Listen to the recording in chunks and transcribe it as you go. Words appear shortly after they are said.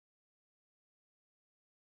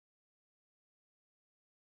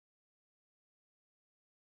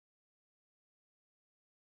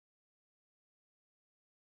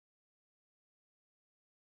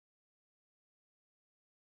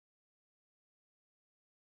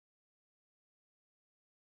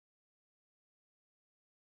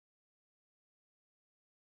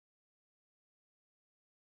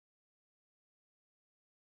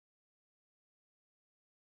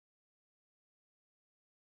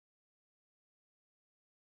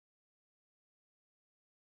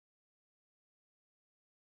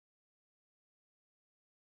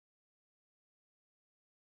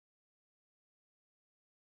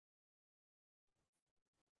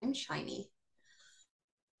and shiny.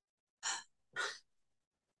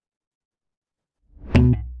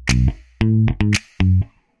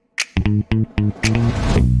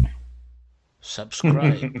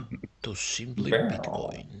 Subscribe to Simply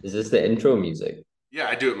Bitcoin. Is this the intro music? Yeah,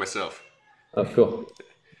 I do it myself. Oh, cool.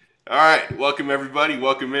 All right, welcome everybody.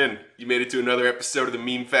 Welcome in. You made it to another episode of the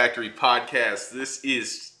Meme Factory podcast. This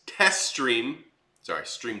is stream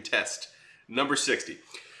test number 60.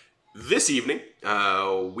 This evening,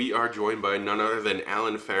 we are joined by none other than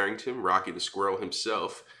Alan Farrington, Rocky the Squirrel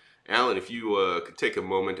himself. Alan, if you could take a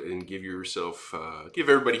moment and give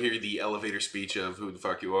everybody here the elevator speech of who the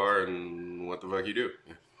fuck you are and what the fuck you do.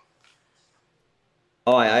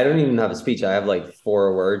 Oh, I don't even have a speech. I have like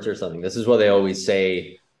 4 words or something. This is what they always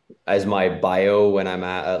say as my bio when I'm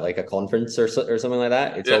at like a conference or something like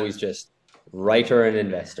that. It's always just writer and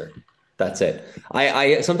investor. That's it.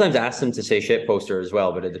 I sometimes ask them to say shit poster as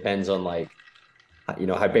well, but it depends on like,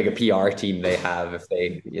 how big a PR team they have. If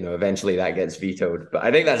they, eventually that gets vetoed. But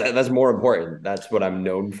I think that's more important. That's what I'm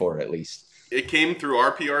known for, at least. It came through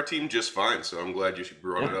our PR team just fine, so I'm glad you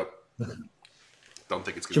brought it up. Don't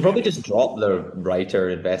think it's going to Should probably just drop the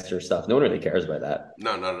writer investor stuff. No one really cares about that.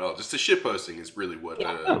 No, not at all. Just the shit posting is really what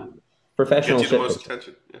professional gets you the most posting.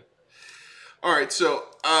 attention. Yeah. All right, so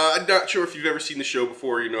I'm not sure if you've ever seen the show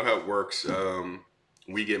before. You know how it works.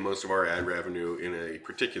 We get most of our ad revenue in a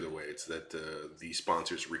particular way. It's that the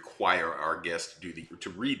sponsors require our guests to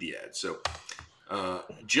read the ad. So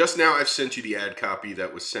just now, I've sent you the ad copy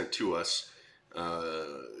that was sent to us.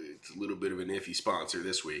 It's a little bit of an iffy sponsor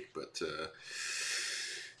this week, but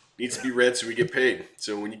needs to be read so we get paid.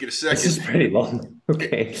 So when you get a second, this is pretty long.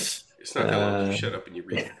 Okay, it's not that long. Just shut up and you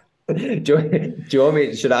read it. Do you want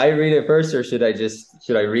me? Should I read it first, or should I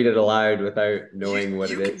read it aloud without knowing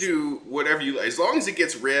what it is? You can do whatever you like. As long as it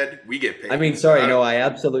gets read, we get paid. I mean, sorry, no, I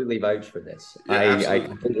absolutely vouch for this. Yeah, I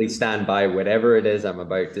completely stand by whatever it is I'm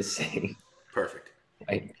about to say. Perfect.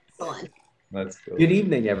 Right. That's cool. Good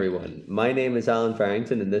evening, everyone. My name is Alan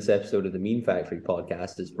Farrington, and this episode of the Meme Factory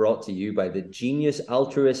podcast is brought to you by the genius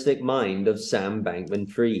altruistic mind of Sam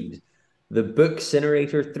Bankman-Fried. The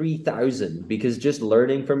Bookcinerator 3000, because just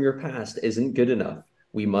learning from your past isn't good enough.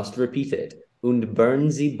 We must repeat it. Und burn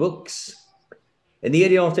sie Books. In the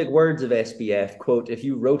idiotic words of SBF, quote, if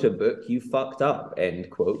you wrote a book, you fucked up, end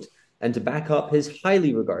quote. And to back up his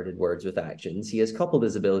highly regarded words with actions, he has coupled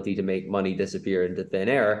his ability to make money disappear into thin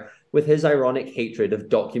air with his ironic hatred of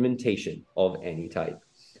documentation of any type.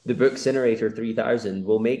 The Bookcinerator 3000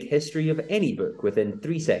 will make history of any book within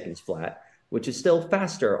 3 seconds flat, which is still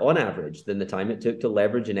faster on average than the time it took to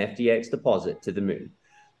leverage an FTX deposit to the moon.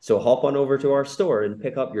 So hop on over to our store and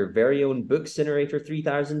pick up your very own Bookcinerator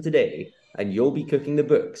 3000 today, and you'll be cooking the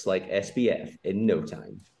books like SBF in no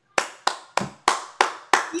time.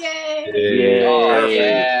 Yay! Yay. Oh,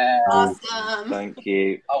 yeah. Awesome. Thank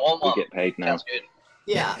you. I want one. We get paid now. Sounds good.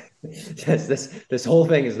 Yeah. Yes, this whole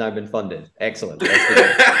thing has now been funded. Excellent. We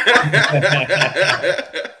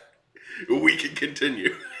can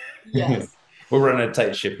continue. Yes. We're running a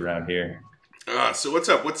tight ship around here. So what's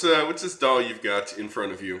up? What's this doll you've got in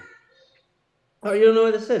front of you? Oh, you don't know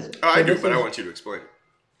what this is? Oh, I do, this but is... I want you to explain it.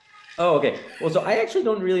 Oh, okay. Well, so I actually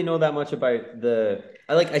don't really know that much about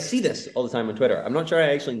I see this all the time on Twitter. I'm not sure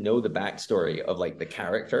I actually know the backstory of like the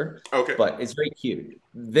character. Okay. But it's very cute.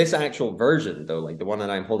 This actual version, though, like the one that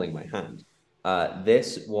I'm holding in my hand,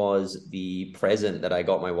 this was the present that I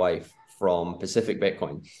got my wife from Pacific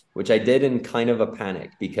Bitcoin, which I did in kind of a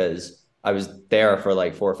panic because I was there for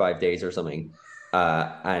like 4 or 5 days or something.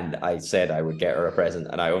 And I said I would get her a present,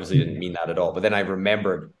 and I obviously didn't mean that at all. But then I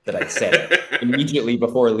remembered that I'd said it immediately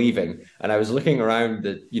before leaving, and I was looking around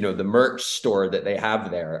the merch store that they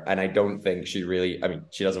have there, and I don't think she really. I mean,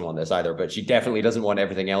 she doesn't want this either, but she definitely doesn't want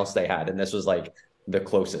everything else they had, and this was like the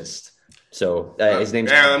closest. So his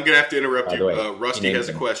name's. I'm gonna have to interrupt you. Way, Rusty has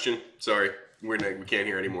a question. Sorry, we can't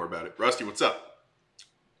hear any more about it. Rusty, what's up?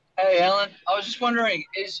 Hey, Alan. I was just wondering,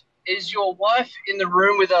 is your wife in the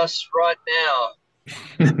room with us right now?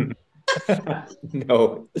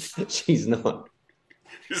 No, she's not.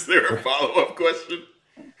 Is there a follow-up question?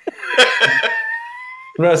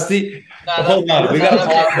 Rusty, No, hold on. We got to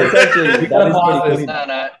pause this.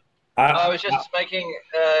 No. I was just making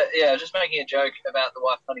a joke about the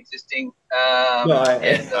wife not existing.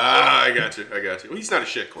 I got you. Well, he's not a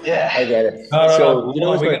shit coin. Yeah, I get it. So you know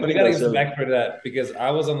what's we got to get so... some back for that because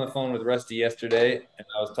I was on the phone with Rusty yesterday, and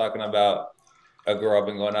I was talking about a girl I've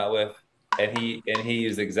been going out with, and he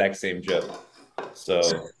used the exact same joke. So,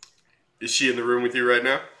 is she in the room with you right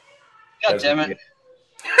now? God damn it!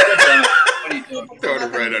 God damn it! What are you doing? Throwing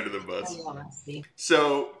him right under the bus.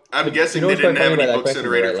 So I'm But guessing you know they what's quite didn't have funny any about that book question,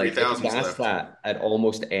 though, generator right? Like, if 3000s you ask left. that at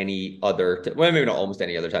almost any other, well, maybe not almost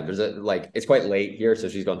any other time. There's it's quite late here, so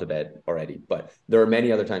she's gone to bed already. But there are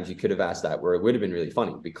many other times you could have asked that where it would have been really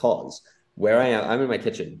funny because where I am, I'm in my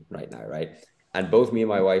kitchen right now, right? And both me and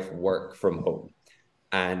my wife work from home.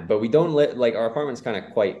 But we don't like our apartment's kind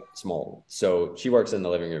of quite small. So she works in the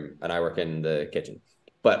living room and I work in the kitchen.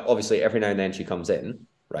 But obviously every now and then she comes in,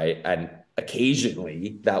 right? And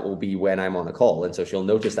occasionally that will be when I'm on a call. And so she'll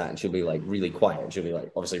notice that and she'll be like really quiet. She'll be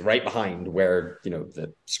like obviously right behind where,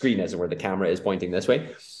 the screen is and where the camera is pointing this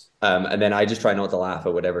way. And then I just try not to laugh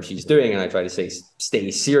at whatever she's doing. And I try to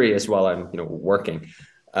stay serious while I'm, working.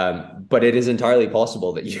 But it is entirely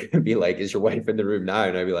possible that you can be like, is your wife in the room now?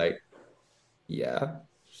 And I'd be like, yeah,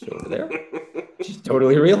 she's over there. She's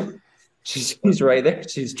totally real. She's right there.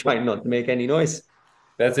 She's trying not to make any noise.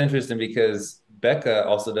 That's interesting because Becca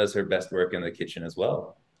also does her best work in the kitchen as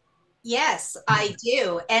well. Yes, I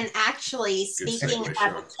do. And actually, Good speaking segue, of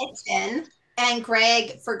Sean. the kitchen, and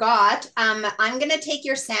Greg forgot, I'm going to take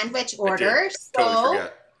your sandwich order. Totally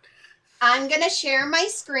forgot. I'm going to share my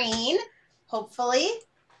screen, hopefully.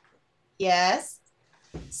 Yes.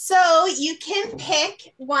 So you can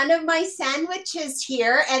pick one of my sandwiches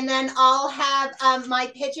here, and then I'll have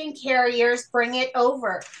my pigeon carriers bring it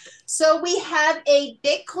over. So we have a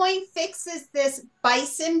Bitcoin Fixes This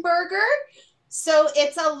bison burger. So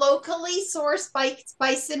it's a locally sourced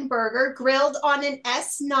bison burger grilled on an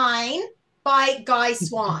S9 by Guy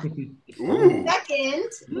Swan. Ooh.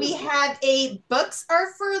 Second, we have a Books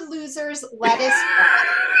Are for Losers lettuce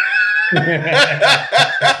wrap.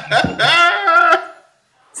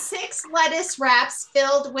 6 lettuce wraps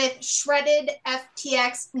filled with shredded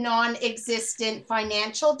FTX non-existent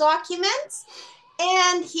financial documents.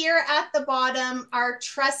 And here at the bottom, our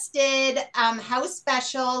trusted house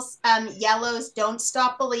specials, Yellow's Don't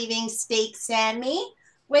Stop Believing Steak Sammy,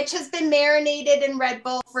 which has been marinated in Red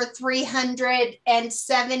Bull for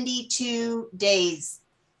 372 days.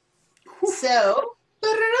 So,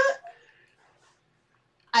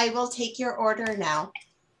 I will take your order now.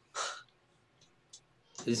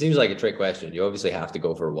 It seems like a trick question. You obviously have to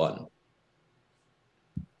go for one.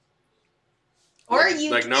 Or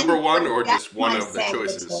you like number one or just one of the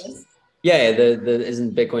choices? Yeah, the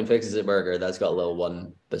isn't Bitcoin Fixes It burger. That's got a little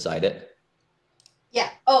one beside it.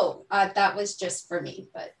 Yeah. Oh, that was just for me,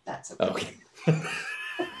 but that's okay.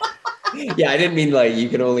 Yeah, I didn't mean like you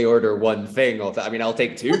can only order one thing. I mean, I'll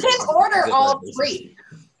take 2. You can order all 3.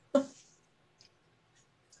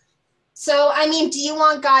 So, I mean, do you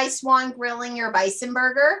want Guy Swan grilling your bison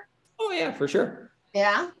burger? Oh yeah, for sure.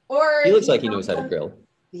 Yeah. Or he looks like he knows how to grill.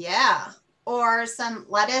 Yeah. Or some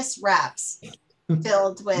lettuce wraps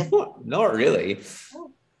filled with. Not really.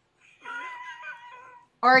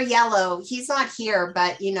 Or Yellow. He's not here,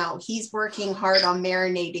 but he's working hard on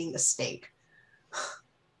marinating the steak.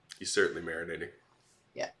 He's certainly marinating.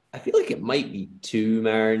 Yeah. I feel like it might be too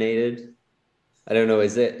marinated. I don't know.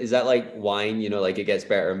 Is that like wine? Like it gets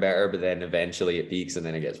better and better, but then eventually it peaks and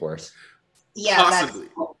then it gets worse. Yeah, possibly.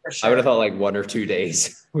 For sure. I would have thought like 1 or 2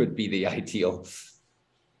 days would be the ideal.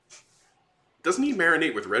 Doesn't he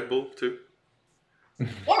marinate with Red Bull too?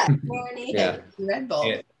 Yeah, marinated Red Bull.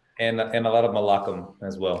 Yeah. And a lot of Malacca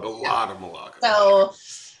as well. A lot of Malacca. So,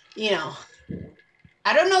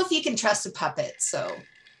 I don't know if you can trust a puppet, so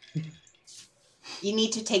you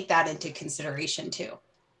need to take that into consideration too.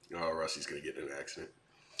 Oh, Rusty's gonna get in an accident.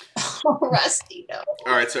 Oh, Rusty, no.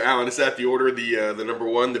 All right, so Alan, is that the order? The number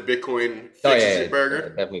one, the Bitcoin Fixes It burger?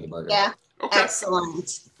 Definitely the burger. Yeah. Okay.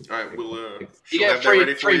 Excellent. All right, we'll. You get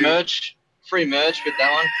free merch with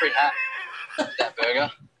that one, free hat, that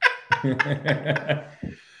burger.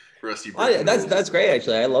 Rusty. That's great.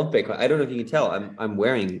 Actually, I love Bitcoin. I don't know if you can tell. I'm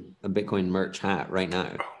wearing a Bitcoin merch hat right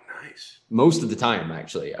now. Oh, nice. Most of the time,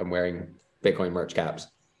 actually, I'm wearing Bitcoin merch caps.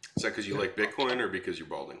 Is that because you like Bitcoin or because you're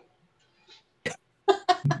balding?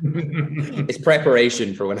 It's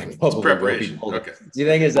preparation for when I probably will be balding. Okay. The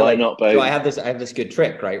thing is that Why not both? so I have this good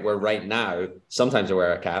trick, right? Where right now, sometimes I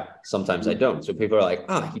wear a cap, sometimes I don't. So people are like,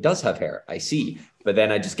 he does have hair. I see. But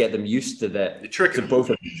then I just get them used to both of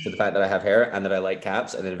them, to the fact that I have hair and that I like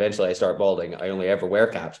caps. And then eventually I start balding. I only ever wear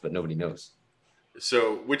caps, but nobody knows.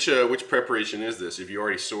 So which preparation is this? Have you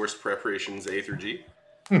already sourced preparations A through G?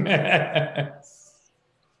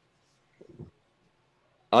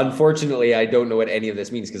 Unfortunately, I don't know what any of this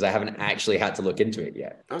means because I haven't actually had to look into it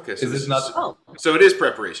yet. Okay, so this is not? So it is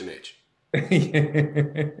preparation H. All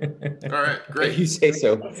right, If great. you say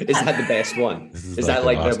so. Is that the best one? Is that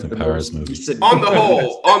like the most recent? On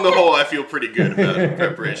the whole, I feel pretty good about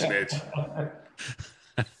preparation H.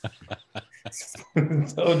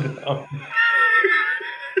 So dumb.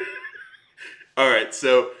 All right,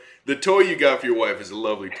 so The toy you got for your wife is a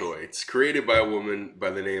lovely toy. It's created by a woman by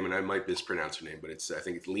the name, and I might mispronounce her name, but I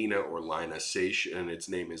think it's Lena or Lina Seish, and its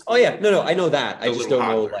name is. Oh yeah, no, I know that. I just don't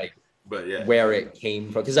know but yeah, where it came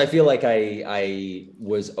from, because I feel like I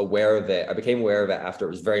was aware of it. I became aware of it after it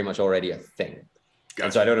was very much already a thing. Gotcha.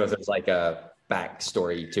 And so I don't know if there's like a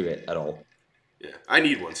backstory to it at all. Yeah, I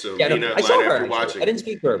need one. So yeah, Lena, I saw her. After watching, I didn't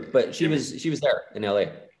speak to her, but she was there in LA.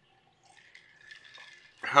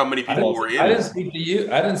 How many people were in? I didn't speak to you.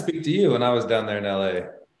 I didn't speak to you when I was down there in LA.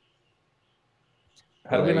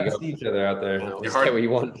 How do we not see each other out there?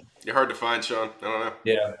 You're hard to find, Sean. I don't know.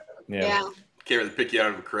 Yeah. Can't really pick you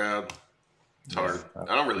out of a crowd. It's hard.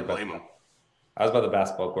 I don't really blame them. I was by the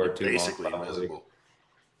basketball court too. Basically invisible.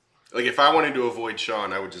 Like if I wanted to avoid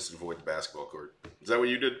Sean, I would just avoid the basketball court. Is that what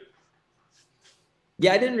you did?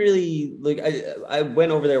 Yeah, I didn't really I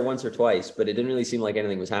went over there once or twice, but it didn't really seem like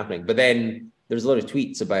anything was happening. But then there was a lot of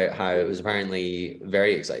tweets about how it was apparently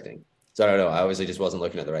very exciting. So I don't know. I obviously just wasn't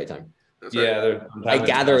looking at the right time. I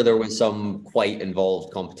gather there was some quite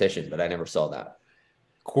involved competition, but I never saw that.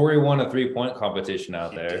 Corey won a 3-point competition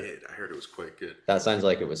out there. Did. I heard it was quite good. That sounds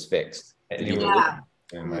like it was fixed. It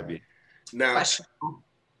might be. Now,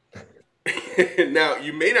 now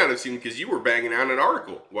you may not have seen because you were banging out an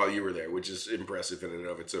article while you were there, which is impressive in and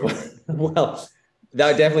of its own right. Well,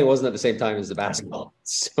 that definitely wasn't at the same time as the basketball.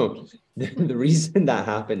 So the reason that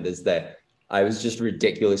happened is that I was just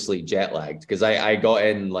ridiculously jet lagged because I got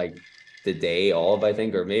in like the day of, I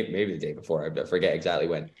think, or maybe the day before. I forget exactly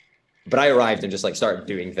when. But I arrived and just like started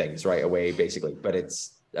doing things right away, basically. But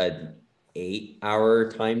it's an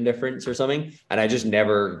 8-hour time difference or something. And I just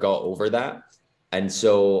never got over that. And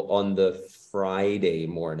so on the Friday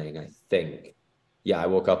morning, I think, I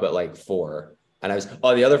woke up at like 4. And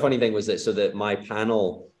the other funny thing was that my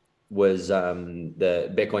panel was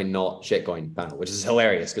the Bitcoin not shitcoin panel, which is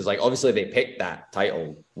hilarious because like obviously they picked that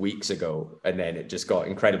title weeks ago and then it just got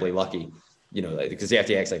incredibly lucky, you know, because the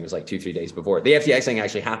FTX thing was like 2-3 days before. The FTX thing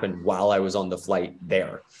actually happened while I was on the flight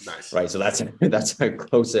there. Nice. Right. So that's how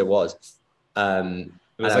close it was. And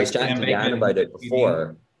I was chatting to Jan about it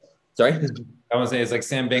before. Sorry? I want to say it's like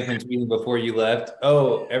Sam Bankman tweeting before you left.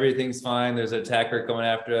 Oh, everything's fine. There's an attacker coming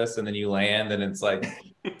after us, and then you land, and it's like,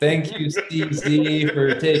 thank you, Steve Z,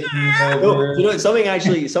 for taking over. You know,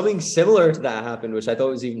 something similar to that happened, which I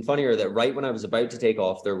thought was even funnier. That right when I was about to take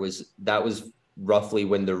off, that was roughly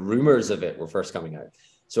when the rumors of it were first coming out.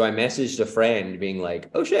 So I messaged a friend, being like,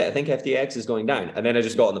 "Oh shit, I think FTX is going down," and then I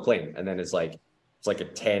just got on the plane, and then it's like a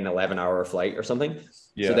 10-11 hour flight or something.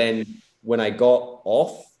 Yeah. So then when I got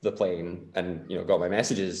off the plane and, you know, got my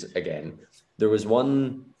messages again, there was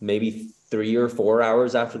one maybe 3 or 4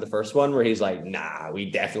 hours after the first one where he's like, nah, we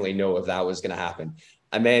definitely know if that was going to happen.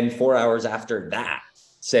 And then 4 hours after that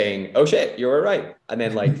saying, oh shit, you were right. And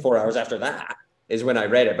then like 4 hours after that is when I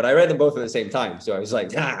read it, but I read them both at the same time. So I was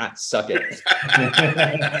like, suck it.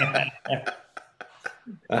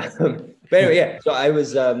 But anyway, yeah. So I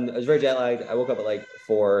was very jet lagged. I woke up at like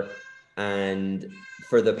 4, and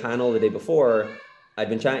for the panel the day before, I'd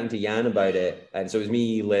been chatting to Jan about it, and so it was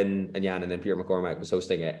me, Lynn, and Jan, and then Peter McCormack was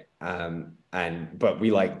hosting it. But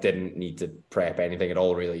we like didn't need to prep anything at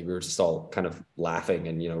all, really. We were just all kind of laughing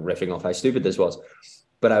and, you know, riffing off how stupid this was.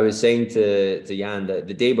 But I was saying to Jan that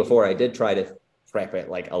the day before I did try to prep it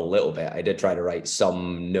like a little bit. I did try to write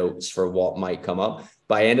some notes for what might come up,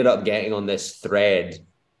 but I ended up getting on this thread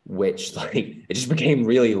which like it just became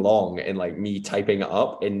really long and like me typing it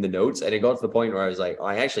up in the notes, and it got to the point where I was like, oh,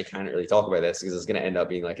 I actually can't really talk about this because it's going to end up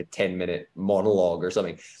being like a 10-minute monologue or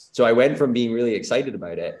something. So I went from being really excited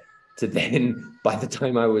about it to then by the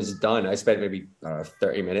time I was done, I spent maybe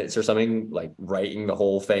 30 minutes or something like writing the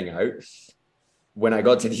whole thing out. When I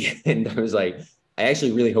got to the end, I was like, I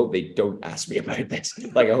actually really hope they don't ask me about this.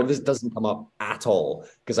 Like, I hope this doesn't come up at all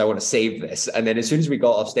because I want to save this. And then as soon as we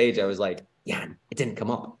got off stage, I was like, yeah, it didn't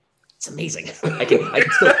come up. It's amazing. I can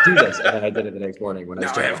still do this. And then I did it the next morning when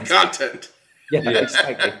now I have content. Yeah,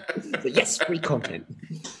 exactly. So, yes, free content.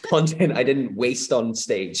 Content I didn't waste on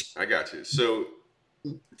stage. I got you. So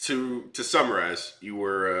to summarize, you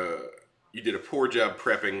did a poor job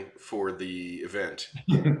prepping for the event.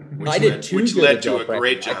 Which led to a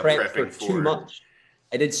great job prepping for too much.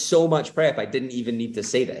 I did so much prep, I didn't even need to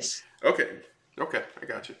say this. Okay, I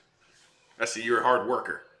got you. I see you're a hard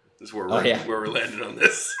worker. This is where we're landed on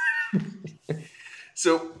this.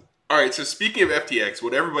 So, all right. So speaking of FTX,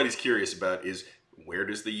 what everybody's curious about is where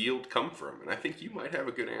does the yield come from? And I think you might have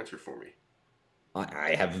a good answer for me.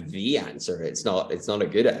 I have the answer. It's not a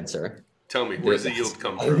good answer. Tell me, where does the yield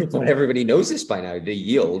come from? But everybody knows this by now. The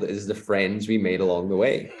yield is the friends we made along the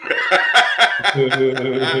way.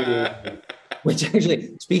 Which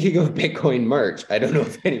actually, speaking of Bitcoin merch, I don't know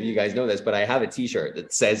if any of you guys know this, but I have a T-shirt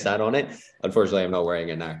that says that on it. Unfortunately, I'm not wearing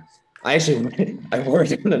it now. I wore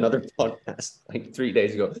it on another podcast like 3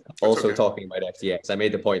 days ago, also talking about FTX. I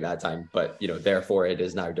made the point that time, but therefore it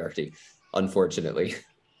is now dirty, unfortunately.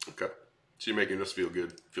 Okay, so you're making us feel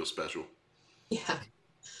good, feel special. Yeah.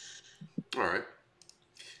 All right.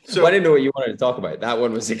 So I didn't know what you wanted to talk about. That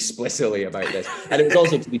one was explicitly about this, and it was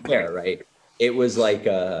also, to be fair, right? It was like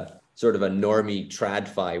a sort of a normie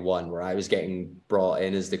tradfi one where I was getting brought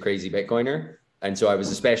in as the crazy Bitcoiner, and so I was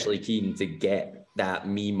especially keen to get that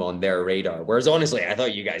meme on their radar. Whereas honestly, I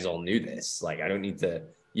thought you guys all knew this. Like, you don't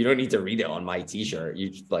need to read it on my T-shirt.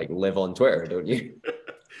 You like live on Twitter, don't you?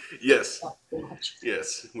 Yes.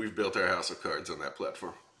 We've built our house of cards on that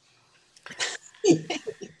platform.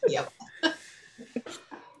 Yep.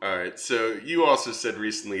 All right. So you also said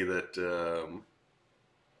recently that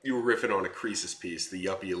you were riffing on a Croesus piece, the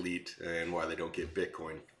Yuppie Elite, and why they don't get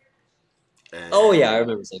Bitcoin. And oh yeah, I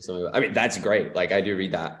remember saying something about, I mean, that's great. Like, I do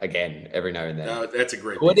read that again every now and then. That's a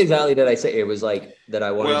great piece. What exactly did I say? It was like that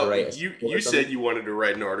I wanted to write. You said you wanted to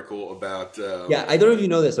write an article about. Yeah, I don't know if you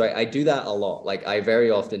know this, right? I do that a lot. Like, I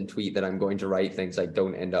very often tweet that I'm going to write things I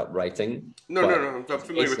don't end up writing. No. I'm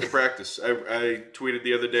familiar with the practice. I tweeted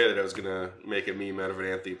the other day that I was going to make a meme out of an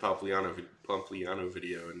Anthony Pompliano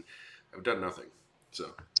video, and I've done nothing.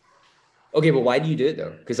 So. Okay, but why do you do it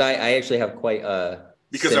though? Because I actually have quite a.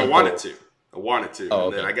 Because I wanted to. Oh,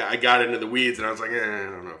 and then I got into the weeds, and I was like, I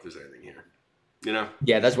don't know if there's anything here.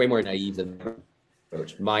 Yeah, that's way more naive than my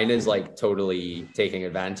approach. Mine is like totally taking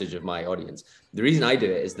advantage of my audience. The reason I do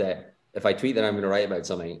it is that if I tweet that I'm going to write about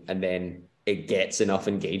something and then it gets enough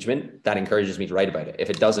engagement, that encourages me to write about it. If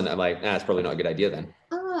it doesn't, I'm like, it's probably not a good idea then.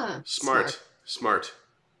 Smart.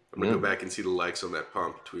 I'm going to go back and see the likes on that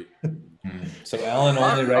Pomp tweet. So Alan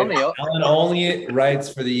only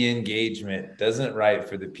writes for the engagement, doesn't write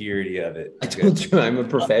for the purity of it. I told you I'm a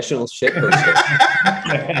professional shit poster.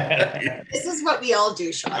 This is what we all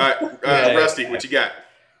do, Sean. All right, Rusty, what you got?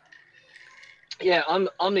 Yeah,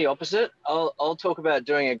 I'm the opposite. I'll talk about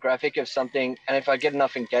doing a graphic of something, and if I get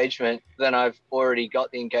enough engagement, then I've already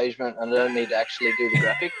got the engagement, and I don't need to actually do the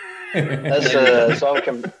graphic. So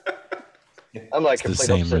I'm like it's the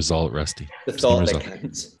same opposite. Result, Rusty. The thought that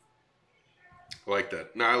counts. I like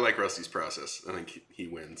that. No, I like Rusty's process. I think he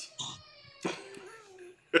wins.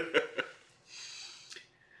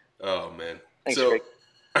 Oh man. Thanks, so Rick.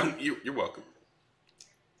 You're welcome.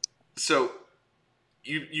 So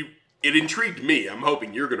it intrigued me. I'm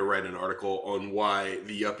hoping you're going to write an article on why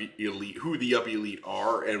the Yuppie Elite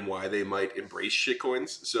are and why they might embrace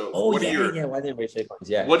shitcoins. So why they embrace shitcoins?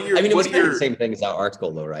 Yeah. It was kind of the same thing as that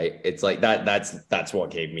article, though, right? It's like that's what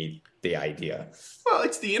gave me the idea. Well,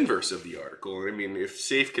 it's the inverse of the article. I mean, if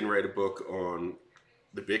Safe can write a book on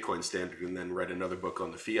the Bitcoin standard and then write another book on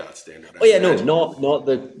the fiat standard. Not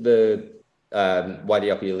the why the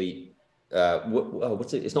Yuppie Elite.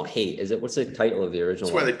 What's it? It's not hate, is it? What's the title of the original?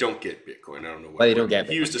 That's why they don't get Bitcoin. I don't know why they don't get.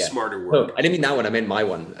 He used a smarter word. No, I didn't mean that one. I meant my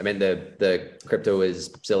one. I meant the crypto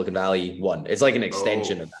is Silicon Valley one. It's like an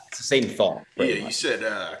extension of that. It's the same thought. Yeah, you said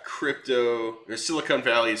crypto or Silicon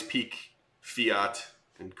Valley is peak fiat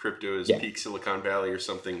and crypto is peak Silicon Valley or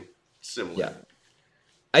something similar. Yeah.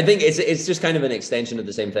 I think it's just kind of an extension of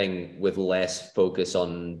the same thing with less focus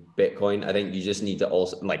on Bitcoin. I think you just need to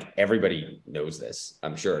also, like, everybody knows this.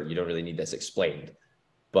 I'm sure you don't really need this explained,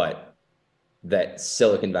 but that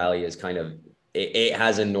Silicon Valley is kind of, it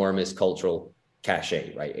has enormous cultural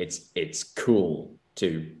cachet, right? It's cool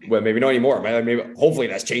to, well, maybe not anymore. Maybe hopefully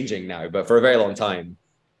that's changing now, but for a very long time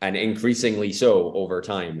and increasingly so over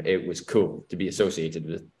time, it was cool to be associated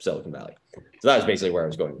with Silicon Valley. So that was basically where I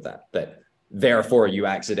was going with that. But therefore, you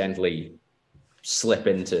accidentally slip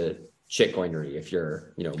into shitcoinery if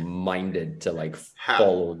you're, minded to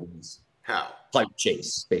follow these. How? Clout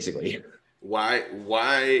chase, basically. Why?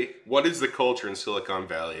 What is the culture in Silicon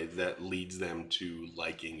Valley that leads them to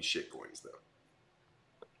liking shitcoins, though?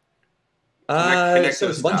 Connect so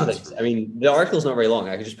it's a bunch of things. I mean, the article's not very long.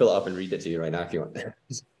 I can just pull it up and read it to you right now if you want.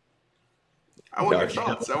 I want your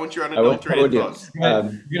thoughts. I want your unadulterated thoughts.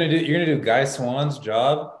 You're gonna do Guy Swan's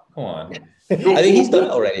job. Come on. I think he's done it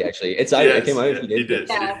already. Actually, it's out. It came out. He did.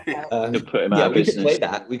 Put him out we could play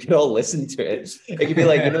that. We could all listen to it. It could be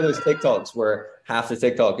like those TikToks where half the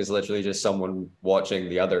TikTok is literally just someone watching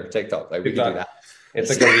the other TikTok. Like we could do that. It's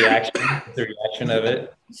like a reaction. It's a reaction of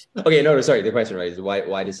it. Okay, no, sorry. The question, right, is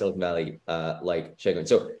why does Silicon Valley like shitcoin?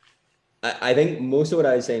 So I think most of what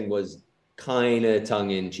I was saying was kind of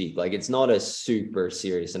tongue-in-cheek. Like, it's not a super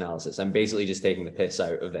serious analysis. I'm basically just taking the piss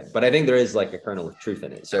out of it. But I think there is like a kernel of truth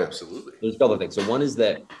in it. So absolutely, there's a couple of things. So one is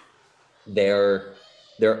that they're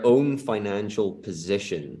their own financial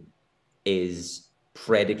position is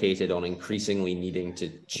predicated on increasingly needing to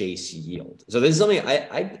chase yield. So this is something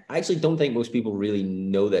I actually don't think most people really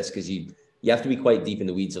know this, because you have to be quite deep in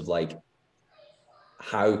the weeds of like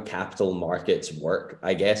how capital markets work,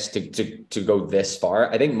 I guess, to go this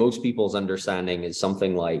far. I think most people's understanding is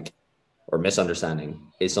something like, or misunderstanding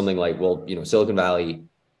is something like, well, you know, Silicon Valley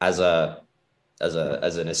as an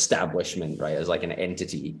establishment, right, as like an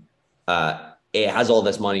entity, it has all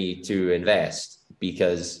this money to invest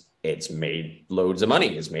because it's made loads of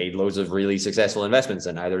money. It's made loads of really successful investments,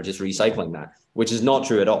 and now they're just recycling that, which is not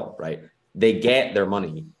true at all, right? They get their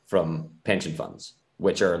money from pension funds,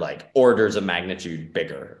 which are like orders of magnitude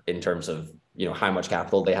bigger in terms of, you know, how much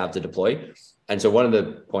capital they have to deploy. And so one of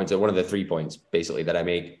the 3 points basically that I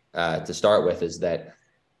make to start with is that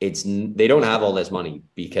they don't have all this money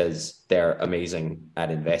because they're amazing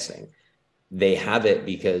at investing. They have it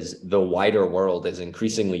because the wider world is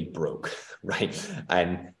increasingly broke, right?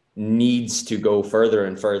 And needs to go further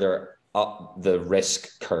and further up the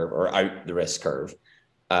risk curve, or out the risk curve,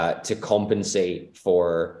 to compensate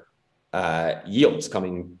for yields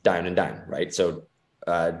coming down and down, right? So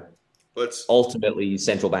ultimately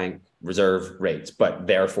central bank reserve rates, but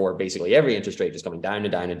therefore basically every interest rate is coming down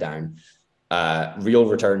and down and down. Real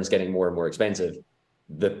returns getting more and more expensive.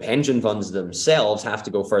 The pension funds themselves have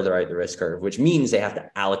to go further out the risk curve, which means they have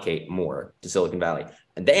to allocate more to Silicon Valley.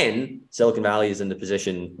 And then Silicon Valley is in the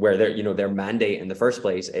position where their mandate in the first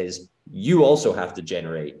place is you also have to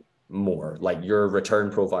generate more. Like your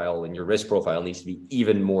return profile and your risk profile needs to be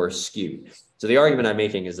even more skewed. So the argument I'm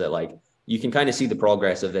making is that like you can kind of see the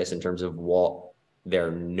progress of this in terms of what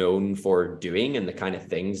they're known for doing and the kind of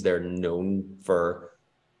things they're known for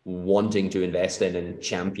wanting to invest in and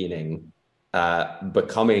championing,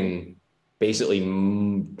 becoming basically,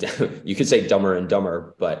 you could say dumber and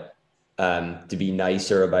dumber, but to be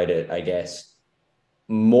nicer about it, I guess,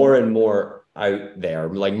 more and more out there,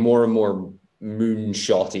 like more and more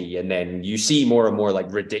moonshotty, and then you see more and more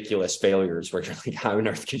like ridiculous failures where you're like, how on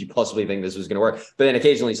earth could you possibly think this was going to work? But then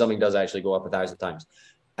occasionally something does actually go up 1,000 times.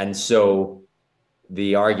 And so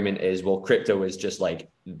the argument is, well, crypto is just like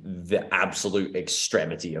the absolute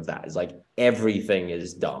extremity of that. It's like everything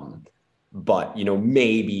is dumb, but you know,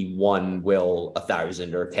 maybe one will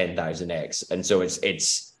 1,000 or 10,000x. And so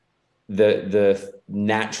it's the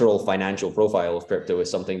natural financial profile of crypto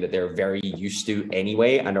is something that they're very used to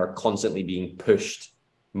anyway, and are constantly being pushed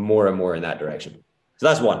more and more in that direction. So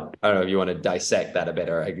that's one. I don't know if you want to dissect that a bit,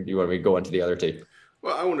 or you want me to go into the other two.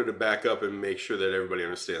 Well, I wanted to back up and make sure that everybody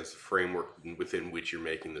understands the framework within which you're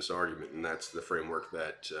making this argument. And that's the framework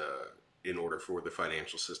that in order for the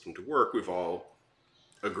financial system to work, we've all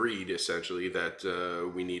agreed essentially that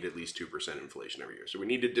we need at least 2% inflation every year. So we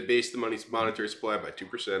need to debase the money's monetary supply by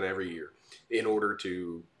 2% every year in order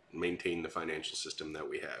to maintain the financial system that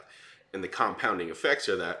we have. And the compounding effects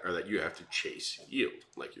of that are that you have to chase yield,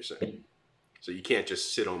 like you're saying. So you can't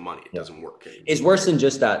just sit on money. It doesn't work anymore. It's worse than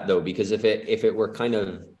just that, though, because if it were kind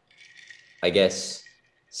of, I guess,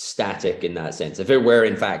 static in that sense, if it were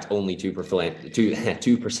in fact only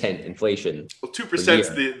 2% inflation. Well, 2% is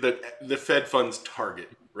the Fed funds target,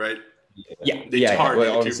 right? Yeah, they target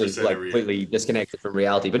well, honestly, it's like completely disconnected from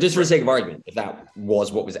reality. But just for the sake of argument, if that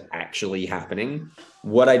was what was actually happening,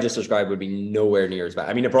 what I just described would be nowhere near as bad.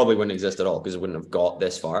 I mean, it probably wouldn't exist at all because it wouldn't have got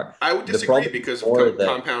this far. I would disagree because of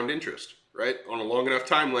compound interest. Right? On a long enough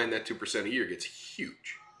timeline, that 2% a year gets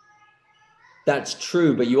huge. That's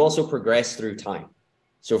true, but you also progress through time.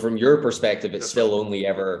 So from your perspective, it's still only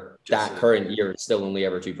ever, that current year, it's still only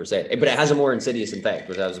ever 2%. But it has a more insidious effect,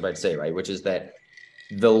 which I was about to say, right? Which is that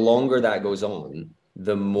the longer that goes on,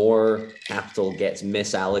 the more capital gets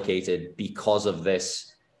misallocated because of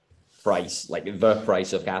this price, like the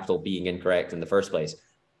price of capital being incorrect in the first place.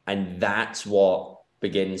 And that's what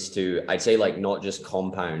begins to, I'd say, like not just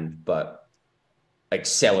compound, but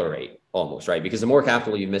accelerate almost, right? Because the more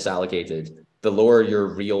capital you've misallocated, the lower your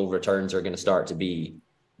real returns are going to start to be,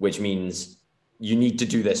 which means you need to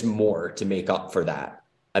do this more to make up for that.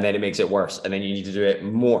 And then it makes it worse. And then you need to do it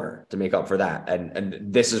more to make up for that.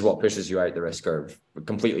 And this is what pushes you out the risk curve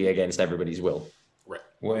completely against everybody's will. Right.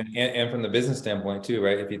 Well, and from the business standpoint too,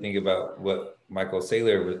 right? If you think about what Michael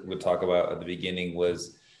Saylor would talk about at the beginning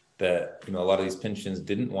was that, you know, a lot of these pensions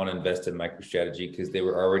didn't want to invest in MicroStrategy because they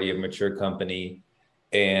were already a mature company.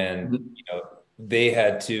 And, you know, they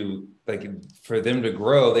had to, like, for them to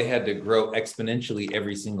grow, they had to grow exponentially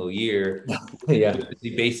every single year. With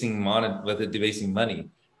debasing money.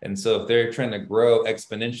 And so if they're trying to grow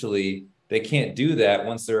exponentially, they can't do that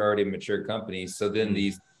once they're already a mature company. So then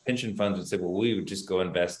these pension funds would say, well, we would just go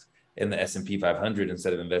invest in the S&P 500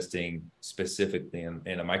 instead of investing specifically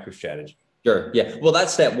in a micro strategy. Sure. Yeah. Well,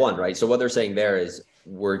 that's step one, right? So what they're saying there is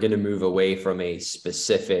we're going to move away from a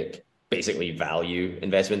specific, basically value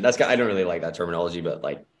investment. I don't really like that terminology, but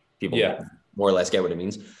like people more or less get what it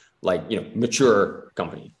means. Like, mature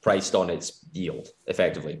company priced on its yield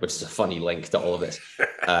effectively, which is a funny link to all of this.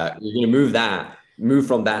 You're going to move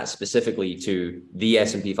from that specifically to the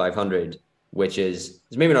S&P 500, which is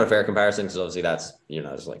maybe not a fair comparison because obviously that's,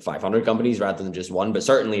 there's like 500 companies rather than just one, but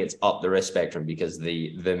certainly it's up the risk spectrum because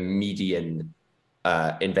the median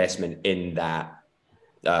investment in that,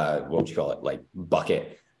 what would you call it, like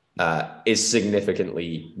bucket, is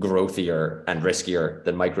significantly growthier and riskier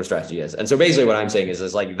than MicroStrategy is. And so basically what I'm saying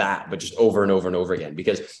is like that, but just over and over and over again,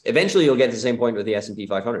 because eventually you'll get to the same point with the S&P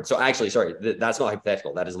 500. So actually, sorry, that's not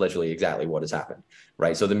hypothetical. That is literally exactly what has happened,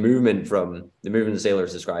 right? So the movement the Sailor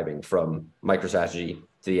is describing from MicroStrategy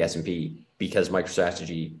to the S&P, because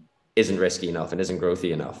MicroStrategy isn't risky enough and isn't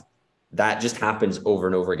growthy enough, that just happens over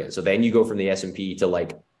and over again. So then you go from the S&P to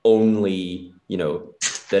like only,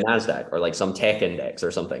 the NASDAQ or like some tech index or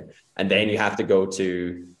something. And then you have to go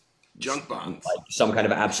to junk bonds, like some kind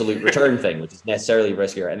of absolute return thing, which is necessarily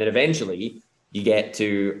riskier. And then eventually you get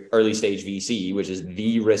to early stage VC, which is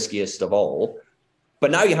the riskiest of all. But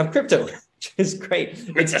now you have crypto, which is great.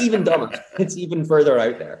 It's even dumber. It's even further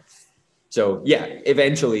out there. So yeah,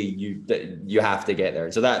 eventually you have to get there.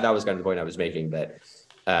 So that was kind of the point I was making, that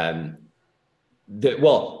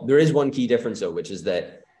there is one key difference though, which is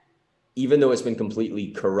that even though it's been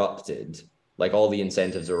completely corrupted, like all the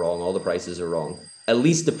incentives are wrong, all the prices are wrong, at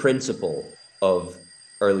least the principle of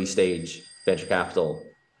early stage venture capital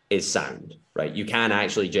is sound, right? You can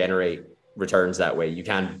actually generate returns that way. You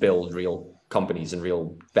can build real companies and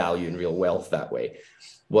real value and real wealth that way.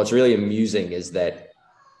 What's really amusing is that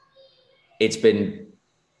it's been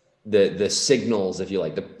the signals, if you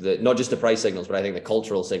like, the not just the price signals, but I think the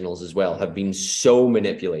cultural signals as well have been so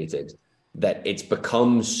manipulated that it's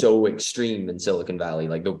become so extreme in Silicon Valley,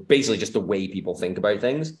 like basically just the way people think about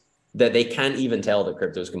things, that they can't even tell that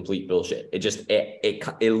crypto is complete bullshit.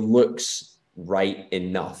 It looks right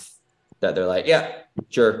enough that they're like, yeah,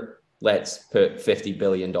 sure, let's put $50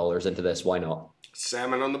 billion into this. Why not?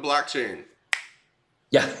 Salmon on the blockchain.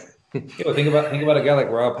 Yeah. Think about a guy like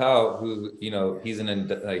Rob Powell, who, he's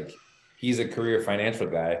a career financial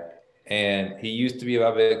guy. And he used to be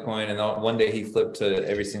about Bitcoin, and one day he flipped to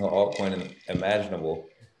every single altcoin imaginable.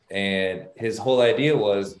 And his whole idea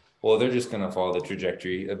was, well, they're just going to follow the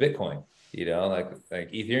trajectory of Bitcoin. Like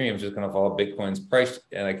Ethereum is just going to follow Bitcoin's price,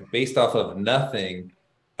 and like based off of nothing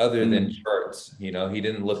other than charts. He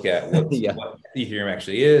didn't look at what Ethereum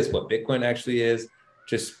actually is, what Bitcoin actually is,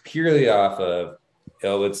 just purely off of,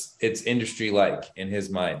 it's industry like in his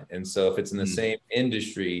mind. And so if it's in the same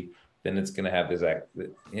industry, then it's going to have then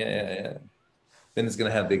it's going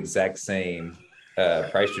to have the exact same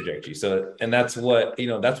price trajectory. So, and that's what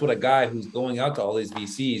a guy who's going out to all these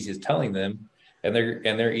VCs is telling them, and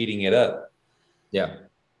they're eating it up. Yeah.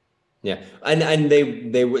 Yeah. And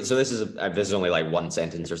they would, so this is only like one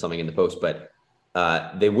sentence or something in the post, but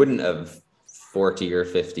they wouldn't have 40 or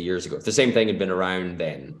 50 years ago, if the same thing had been around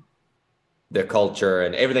then, the culture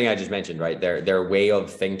and everything I just mentioned, right? Their way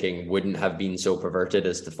of thinking wouldn't have been so perverted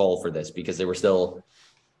as to fall for this, because they were still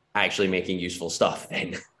actually making useful stuff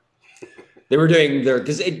then. They were doing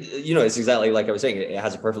because it's exactly like I was saying, it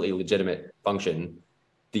has a perfectly legitimate function.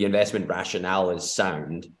 The investment rationale is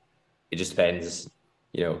sound. It just depends,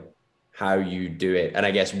 how you do it. And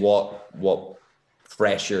I guess what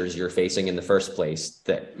pressures you're facing in the first place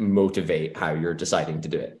that motivate how you're deciding to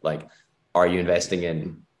do it. Like, are you investing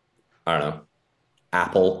in, I don't know,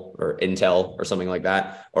 Apple or Intel or something like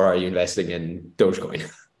that? Or are you investing in Dogecoin?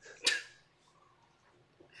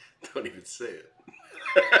 Don't even say it.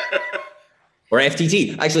 Or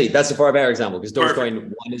FTT. Actually, that's a far better example, because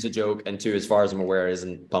Dogecoin, one, is a joke, and two, as far as I'm aware,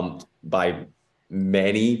 isn't pumped by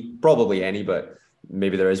many, probably any, but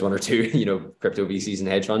maybe there is one or two, crypto VCs and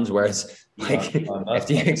hedge funds, whereas like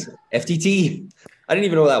FTT, I didn't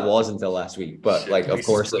even know what that was until last week, but like, of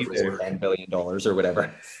course, it was $10 billion or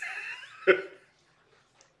whatever.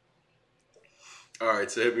 All right,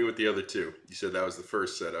 so hit me with the other two. You said that was the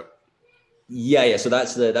first setup. Yeah. So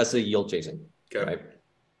that's the yield chasing. Okay. Right.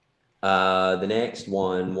 The next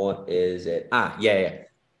one, what is it?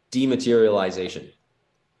 Dematerialization.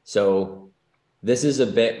 So this is a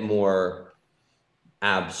bit more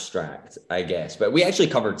abstract, I guess, but we actually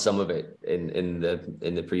covered some of it in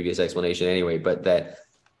the previous explanation anyway. But that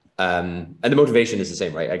and the motivation is the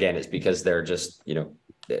same, right? Again, it's because they're just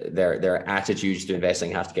their attitudes to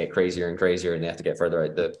investing have to get crazier and crazier, and they have to get further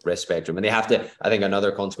out the risk spectrum. And they have to, I think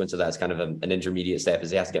another consequence of that is kind of an intermediate step,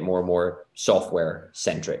 is they have to get more and more software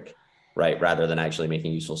centric, right? Rather than actually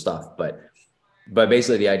making useful stuff. But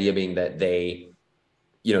basically the idea being that they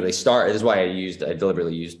start, this is why I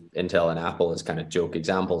deliberately used Intel and Apple as kind of joke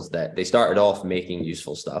examples, that they started off making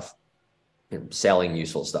useful stuff, selling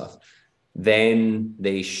useful stuff. Then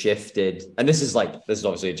they shifted, and this is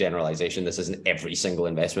obviously a generalization. This isn't every single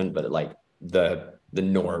investment, but like the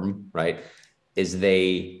norm, right, is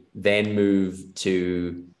they then move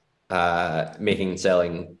to making and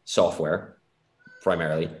selling software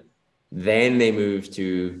primarily. Then they move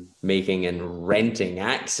to making and renting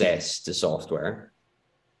access to software.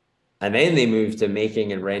 And then they move to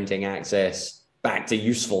making and renting access back to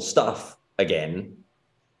useful stuff again.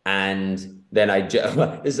 And then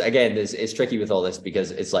it's tricky with all this because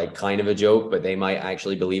it's like kind of a joke, but they might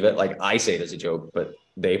actually believe it. Like I say it as a joke, but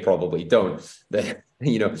they probably don't.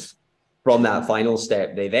 From that final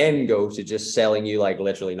step, they then go to just selling you like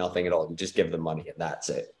literally nothing at all. You just give them money and that's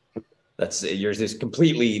it. The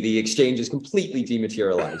exchange is completely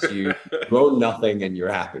dematerialized. You own nothing and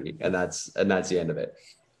you're happy, and that's the end of it.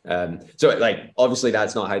 So like obviously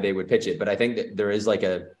that's not how they would pitch it, but I think that there's like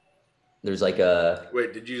a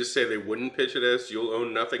Wait, did you just say they wouldn't pitch it as you'll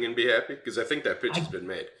own nothing and be happy? Because I think that pitch has been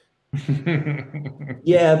made.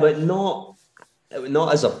 Yeah, but not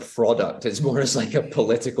as a product. It's more as like a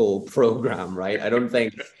political program, right? I don't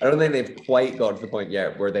think they've quite got to the point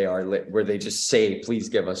yet where they just say, please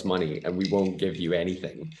give us money and we won't give you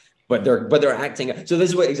anything. But they're acting. So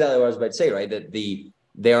this is exactly what I was about to say, right? That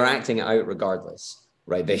they are acting out regardless,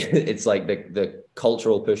 right? It's like the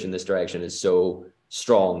cultural push in this direction is so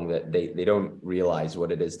strong that they don't realize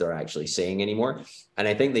what it is they're actually saying anymore. And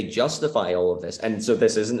I think they justify all of this. And so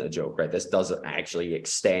this isn't a joke, right? This does actually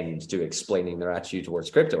extend to explaining their attitude towards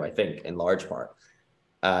crypto, I think, in large part.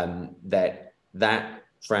 That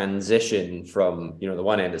transition from, the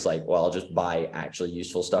one end is like, well, I'll just buy actually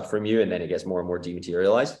useful stuff from you. And then it gets more and more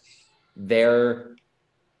dematerialized. Their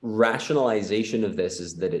rationalization of this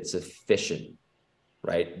is that it's efficient,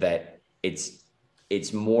 right? That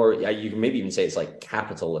it's more, you can maybe even say it's like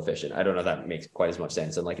capital efficient. I don't know if that makes quite as much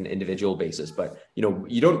sense on like an individual basis, but you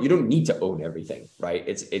don't need to own everything, right?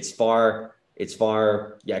 It's far, I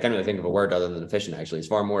can't really think of a word other than efficient, actually. It's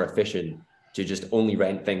far more efficient to just only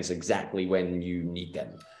rent things exactly when you need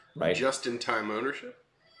them, right? Just-in-time ownership?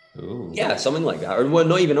 Ooh. Yeah, something like that. Or well,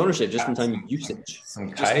 not even ownership, just-in-time usage.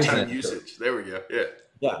 Just-in-time usage. There we go. Yeah.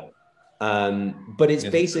 But it's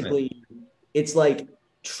basically, it's like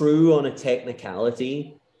true on a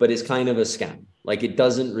technicality, but it's kind of a scam. Like it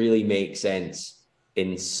doesn't really make sense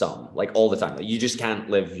in some, like all the time. Like, you just can't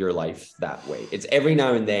live your life that way. It's every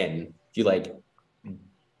now and then, if you like,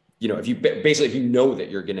 if you know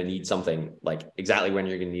that you're going to need something, like exactly when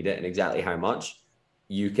you're going to need it and exactly how much,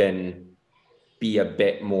 you can be a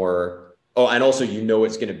bit more, and also you're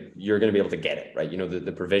going to be able to get it, right?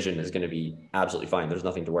 The provision is going to be absolutely fine. There's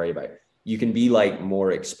nothing to worry about. You can be like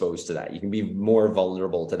more exposed to that. You can be more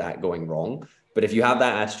vulnerable to that going wrong. But if you have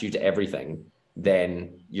that attitude to everything,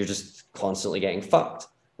 then you're just constantly getting fucked,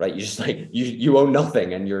 right? You just like, you own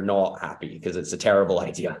nothing and you're not happy because it's a terrible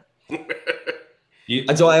idea.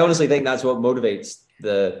 And so I honestly think that's what motivates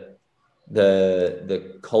the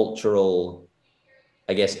cultural,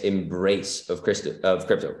 I guess, embrace of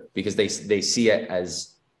crypto, because they see it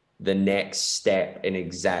as the next step in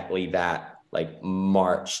exactly that, like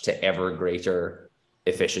march to ever greater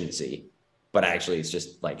efficiency, but actually it's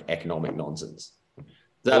just like economic nonsense. So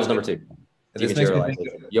that was number 2.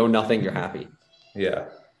 You own nothing, you're happy. Yeah,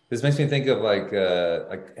 this makes me think of like do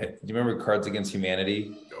you remember Cards Against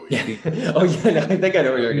Humanity? Yeah. Oh yeah, no, I think I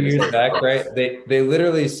know what you're going to say. Back, right? They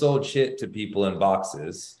literally sold shit to people in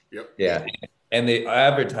boxes. Yep. Yeah. And they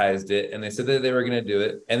advertised it, and they said that they were going to do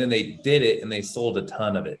it, and then they did it, and they sold a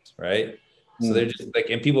ton of it, right? So they're just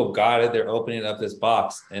like, and people got it. They're opening up this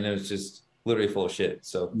box, and it was just literally full of shit.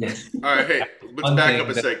 So, all right, hey, let's back up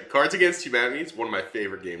a second. Cards Against Humanity is one of my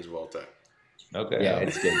favorite games of all time. Okay, yeah,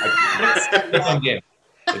 it's good. It's a fun game.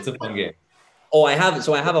 It's a fun game. Oh, I have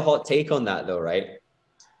a hot take on that though, right?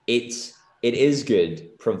 It is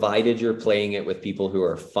good, provided you're playing it with people who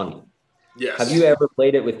are funny. Yes. Have you ever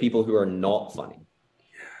played it with people who are not funny?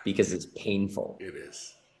 Because it's painful. It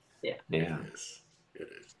is. Yeah. It is.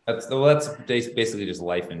 That's basically just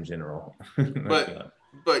life in general. But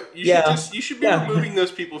you should be removing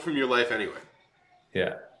those people from your life anyway.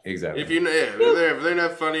 Yeah, exactly. If they're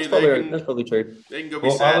not funny, That's probably true. They can go be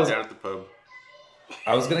sad down at the pub.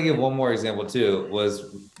 I was gonna give one more example too.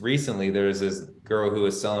 Was recently there was this girl who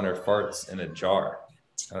was selling her farts in a jar.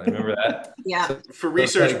 I remember that. Yeah. For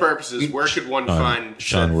research like- purposes, where could one find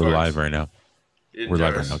Sean, said we're farts? live right now. In We're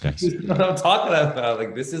live right jars? now, guys. This is what I'm talking about.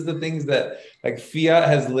 Like, this is the things that, like, Fiat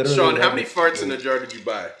has literally. Sean, how many farts in a jar did you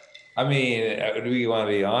buy? I mean, do we want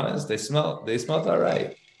to be honest? They smelled all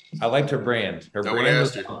right. I liked her brand. Her Not what I brand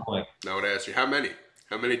was asked you. on point. Now I would ask you, how many?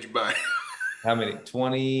 How many did you buy? How many?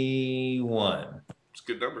 21. It's a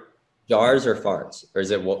good number. Jars or farts, or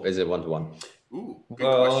is it 1-to-1? Ooh, good question.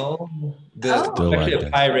 Well, there's Still actually like a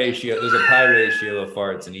that. pie ratio. There's a pie ratio of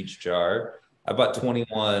farts in each jar. I bought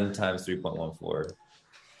 21 times 3.14,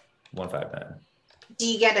 159. Do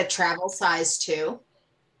you get a travel size too?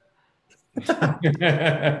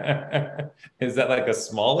 Is that like a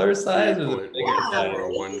smaller size or is it a bigger size?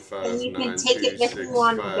 3.1415 And you can take it with you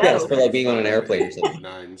on the go. Yeah, it's for like being on an airplane or something.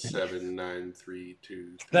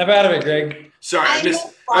 97932. Snap out of it, Greg. Sorry, I miss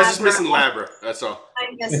was just Labra. missing Labra. That's all. I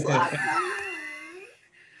miss Labra.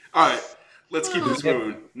 All right, let's keep this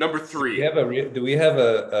moving. Number Do 3. we have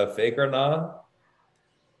a fake or not?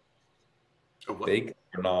 A what? Fake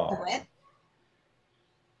or not? What?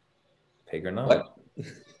 Fake or not? What?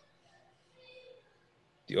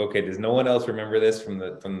 Okay, does no one else remember this from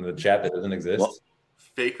the chat that doesn't exist? What?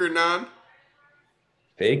 Fake or non?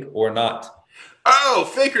 Fake or not? Oh,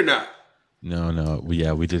 fake or not? No. We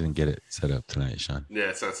didn't get it set up tonight, Sean. Yeah,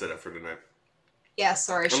 it's not set up for tonight. Yeah,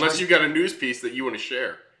 sorry. Unless Sean. you got a news piece that you want to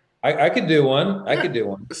share. I could do one. I Yeah. could do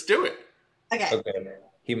one. Let's do it. Okay. Okay.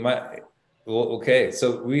 He might. Well, okay.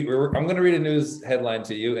 So I'm going to read a news headline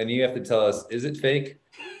to you, and you have to tell us: is it fake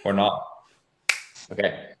or not?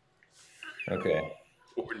 Okay. Or Okay.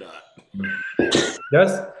 not.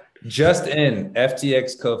 Just in,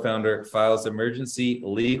 FTX co-founder files emergency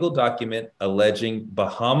legal document alleging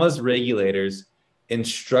Bahamas regulators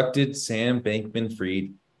instructed Sam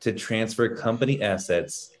Bankman-Fried to transfer company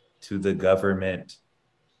assets to the government.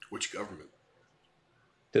 Which government?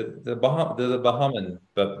 The Bahamian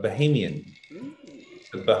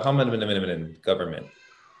government.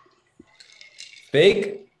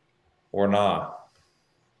 Fake or not?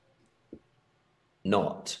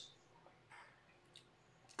 Not.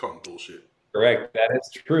 Call 'em bullshit. Correct. That is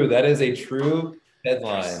true. That is a true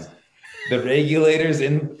headline. The regulators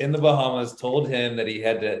in the Bahamas told him that he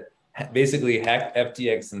had to basically hack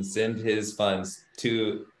FTX and send his funds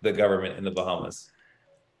to the government in the Bahamas.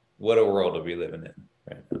 What a world are we living in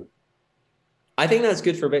right now? I think that's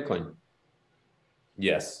good for Bitcoin.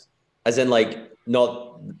 Yes. As in, like,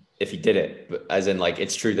 not if he did it, but as in, like,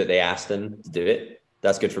 it's true that they asked him to do it.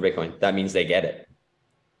 That's good for Bitcoin. That means they get it.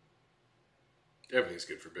 Everything's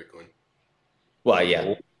good for Bitcoin. Well,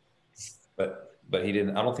 yeah. But he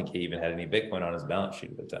didn't. I don't think he even had any Bitcoin on his balance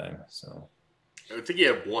sheet at the time. So I think he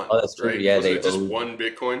had one. Oh, that's true. Right? Yeah, Wasn't they it just owed- one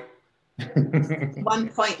Bitcoin.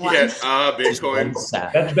 1.1. He had Just one Bitcoin.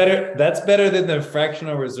 sat. that's better. That's better than the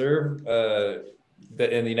fractional reserve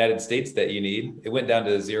that in the United States that you need. It went down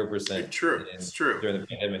to 0%. True. It's true. During the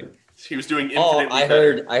pandemic. He was doing Oh, infinitely I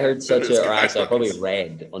better. heard such Those a, or actually I probably guys.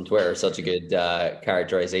 read on Twitter such a good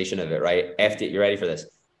characterization of it, right? You ready for this?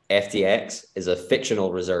 FTX is a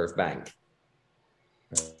fictional reserve bank.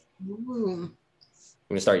 Ooh. I'm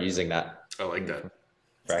gonna start using that. I like that.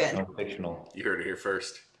 Fractional fictional. You heard it here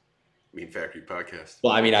first. Mean Factory Podcast.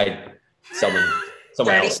 Well, I mean, someone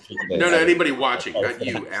Ready? else. No, anybody watching, not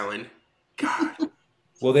you, Alan. God.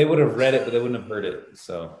 Well, they would have read it, but they wouldn't have heard it.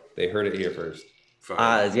 So they heard it here first.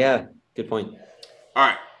 Fine. Yeah, good point. All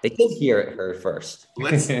right. They did hear it heard first.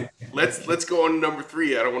 Let's go on to number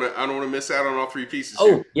 3. I don't want to miss out on all 3 pieces.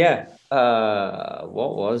 Oh here. yeah.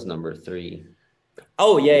 What was number 3?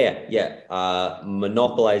 Oh yeah.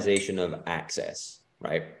 Monopolization of access,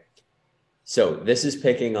 right? So this is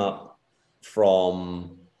picking up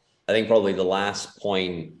from, I think, probably the last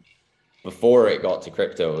point before it got to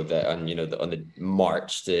crypto, that on the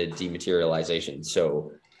march to dematerialization.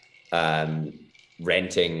 So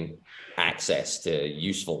renting access to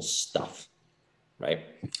useful stuff, right?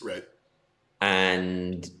 Right.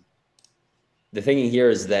 And the thing here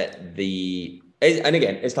is that and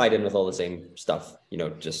again, it's tied in with all the same stuff,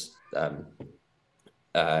 just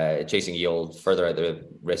chasing yield, further out the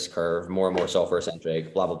risk curve, more and more software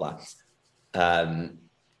centric, blah, blah, blah.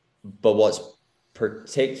 But what's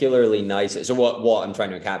particularly nice, so what I'm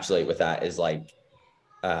trying to encapsulate with that is like,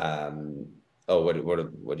 what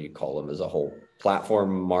do you call them as a whole?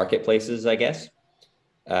 Platform marketplaces, I guess,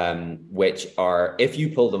 which are, if you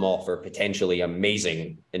pull them off, are potentially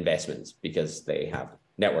amazing investments because they have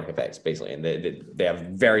network effects basically, and they have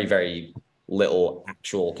very, very little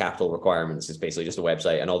actual capital requirements. It's basically just a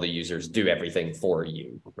website and all the users do everything for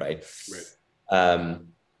you, right? Right.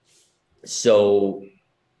 So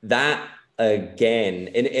that again,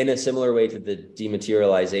 in a similar way to the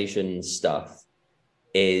dematerialization stuff,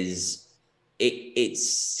 is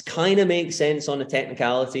it's kind of makes sense on a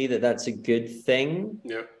technicality that that's a good thing.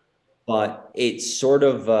 Yeah. But it's sort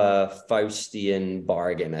of a Faustian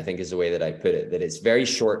bargain, I think is the way that I put it, that it's very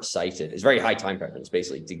short-sighted. It's very high time preference,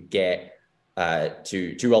 basically, to get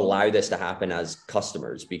to allow this to happen as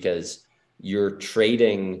customers, because you're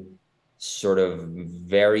trading sort of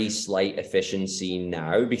very slight efficiency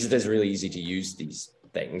now, because it is really easy to use these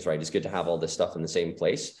things, right? It's good to have all this stuff in the same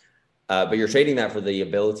place. But you're trading that for the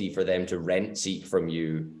ability for them to rent seek from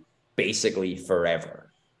you basically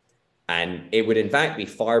forever. And it would, in fact, be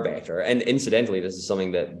far better. And incidentally, this is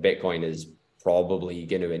something that Bitcoin is probably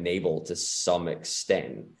going to enable to some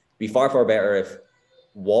extent. Be far, far better if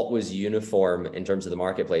what was uniform in terms of the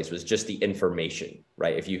marketplace was just the information,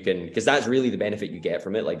 right? If you can, because that's really the benefit you get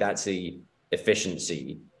from it. Like, that's the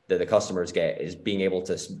efficiency that the customers get, is being able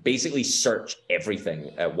to basically search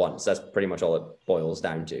everything at once. That's pretty much all it boils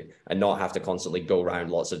down to, and not have to constantly go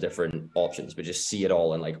around lots of different options, but just see it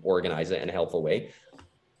all and like organize it in a helpful way.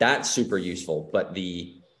 That's super useful. But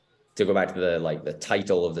to go back to the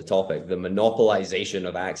title of the topic, the monopolization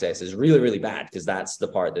of access is really, really bad, because that's the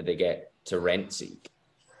part that they get to rent seek.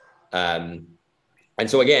 And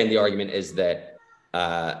so again, the argument is that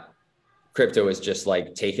crypto is just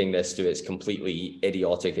like taking this to its completely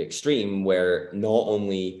idiotic extreme, where not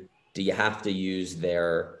only do you have to use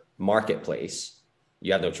their marketplace,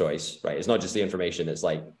 you have no choice, right? It's not just the information, it's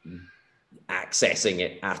like accessing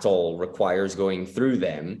it at all requires going through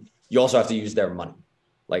them. You also have to use their money.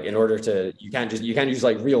 Like, in order to, you can't use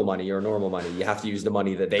like real money or normal money. You have to use the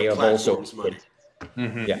money that they have also. Money.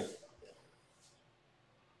 Mm-hmm. Yeah.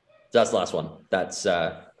 That's the last one. That's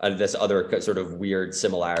this other sort of weird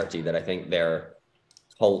similarity that I think they're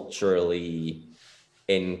culturally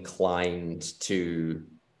inclined to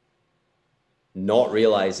not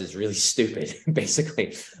realize is really stupid,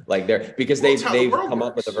 basically. Like, they've come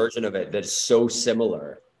up with a version of it that's so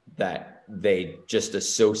similar that they just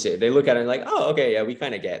associate. They look at it and like, oh, okay, yeah, we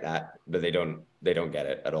kind of get that, but they don't get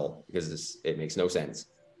it at all, because it makes no sense.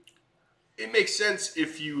 It makes sense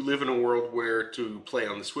if you live in a world where to play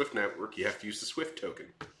on the Swift network, you have to use the Swift token.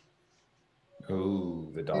 Oh,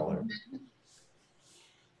 the dollar.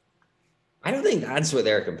 I don't think that's what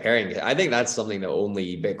they're comparing. I think that's something that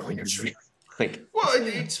only Bitcoiners really like. Well,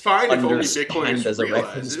 it's fine if only Bitcoiners as a realize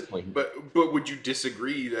reference it, point. but would you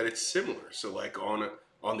disagree that it's similar? So, like on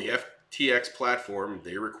the FTX platform,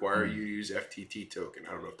 they require you to use FTT token.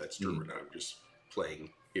 I don't know if that's true or not. I'm just playing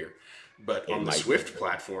here. But on the Swift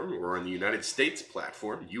platform or on the United States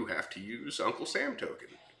platform, you have to use Uncle Sam token.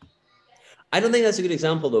 I don't think that's a good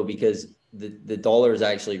example, though, because the dollar is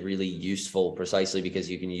actually really useful precisely because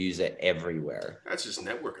you can use it everywhere. That's just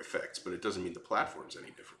network effects, but it doesn't mean the platform's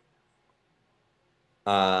any different.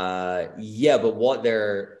 Yeah, but what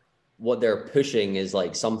they're pushing is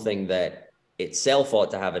like something that itself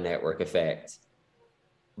ought to have a network effect,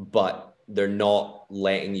 but they're not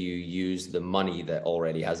letting you use the money that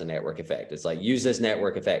already has a network effect. It's like, use this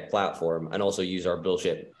network effect platform and also use our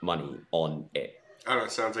bullshit money on it. I don't know.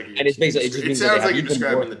 It sounds like it's basically, it sounds like you're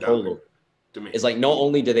describing the dollar to me. It's like, not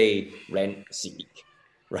only do they rent seek,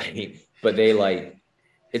 right, but they like,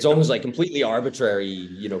 it's almost like completely arbitrary,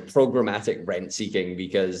 programmatic rent seeking,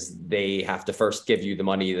 because they have to first give you the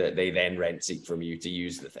money that they then rent seek from you to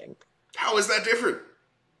use the thing. How is that different?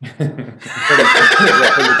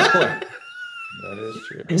 That is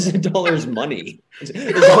true. Because the dollar's money. That's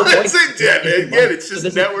it, again, it's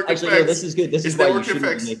just network effects. No, this is good. This is why you shouldn't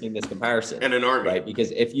effects. be making this comparison. And an army. Right?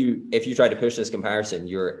 Because if you try to push this comparison,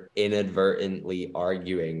 you're inadvertently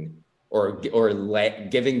arguing or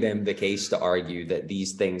giving them the case to argue that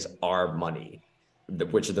these things are money,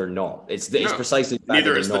 which they're not. It's precisely the fact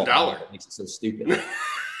neither that is the not dollar. That makes it so stupid.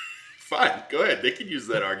 Fine, go ahead. They can use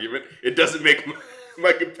that argument. It doesn't make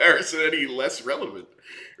my comparison any less relevant,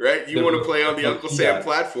 right? You want to play on the Uncle Sam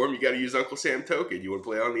platform, you got to use Uncle Sam token. You want to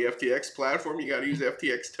play on the FTX platform, you got to use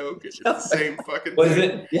FTX token. It's the same fucking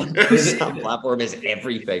thing. The Sam platform is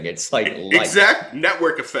everything. It's like exact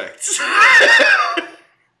network effects.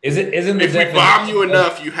 Isn't if we bomb you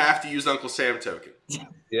enough, you have to use Uncle Sam token.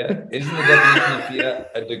 Yeah, isn't the definition of fiat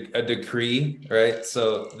a decree, right?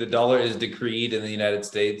 So the dollar is decreed in the United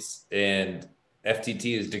States, and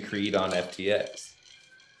FTT is decreed on FTX.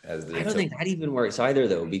 I don't think that even works either,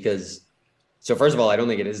 though, because so first of all, I don't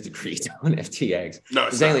think it is decreed on FTX. No,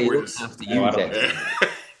 it's not. You don't have to use it.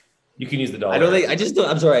 You can use the dollar. I'm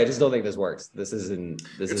sorry. I just don't think this works. This isn't.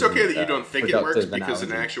 It's okay that you don't think it works, because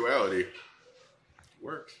in actuality, it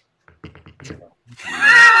works.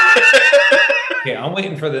 Okay, I'm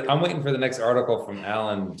waiting for the next article from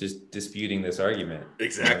Alan just disputing this argument.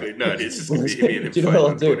 Exactly. No, it's just gonna be me and him Do you know fighting what I'll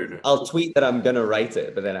on Twitter do? now. I'll tweet that I'm gonna write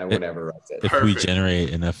it, but then I won't ever write it. If we Perfect. generate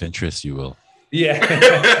enough interest, you will. Yeah.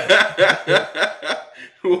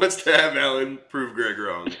 Who wants to have Alan prove Greg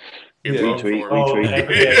wrong? In Yeah. long Retweet, form.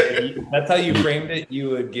 retweet. That's how you framed it. You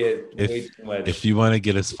would get way too much. If you want to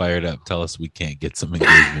get us fired up, tell us we can't get some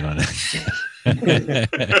engagement on it.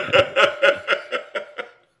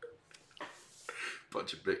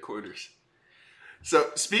 Bunch of Bitcoiners. So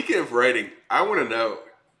speaking of writing, I want to know,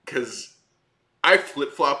 because I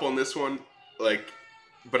flip flop on this one, but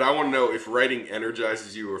I want to know if writing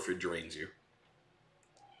energizes you or if it drains you.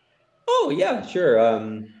 Oh yeah, sure.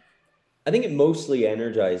 I think it mostly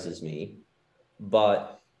energizes me,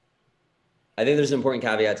 but I think there's an important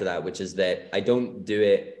caveat to that, which is that I don't do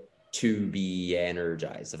it to be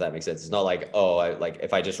energized, if that makes sense. It's not like,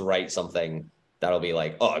 if I just write something, that'll be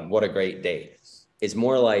like, oh, what a great day. It's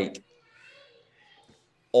more like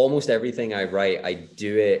almost everything I write, I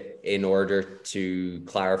do it in order to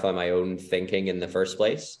clarify my own thinking in the first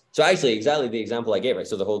place. So actually, exactly the example I gave, right?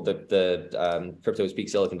 So the Crypto's Peak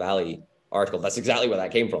Silicon Valley article, that's exactly where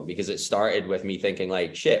that came from, because it started with me thinking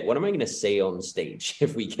like, shit, what am I going to say on stage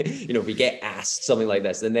if we get asked something like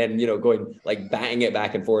this, and then going like batting it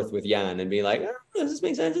back and forth with Jan and being like, does this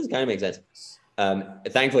make sense? This kind of makes sense.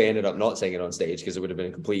 Thankfully I ended up not saying it on stage because it would have been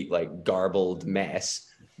a complete like garbled mess,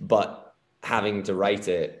 but having to write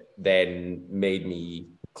it then made me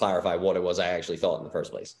clarify what it was I actually thought in the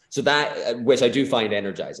first place. So that, which I do find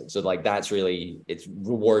energizing. So like, that's really, it's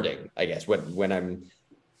rewarding, I guess, when I'm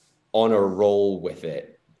on a roll with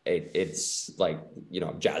it, it's like,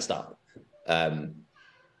 I'm jazzed up. But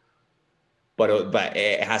that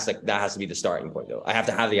has to be the starting point though. I have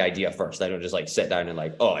to have the idea first. I don't just like sit down and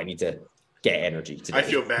like, I need to get energy today. I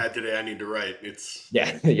feel bad today. I need to write. Yeah.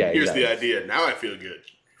 Here's exactly. the idea. Now I feel good.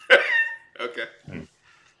 Okay.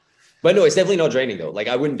 But no, it's definitely not draining though. Like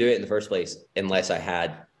I wouldn't do it in the first place unless I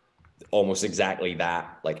had almost exactly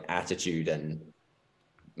that like attitude and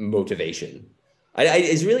motivation. I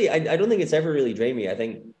don't think it's ever really drained me. I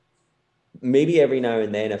think maybe every now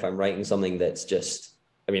and then if I'm writing something that's just,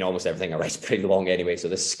 almost everything I write is pretty long anyway, so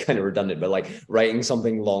this is kind of redundant, but like writing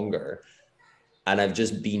something longer and I've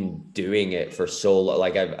just been doing it for so long,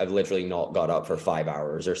 like I've literally not got up for 5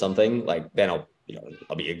 hours or something, like then I'll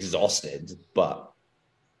be exhausted, but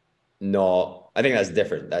not, I think that's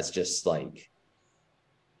different. That's just like,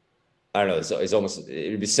 I don't know. It's almost,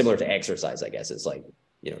 it would be similar to exercise, I guess. It's like,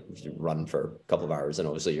 if you run for a couple of hours and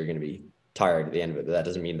obviously you're going to be tired at the end of it, but that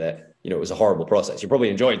doesn't mean that, it was a horrible process. You probably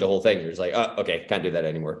enjoyed the whole thing. You're just like, oh, okay, can't do that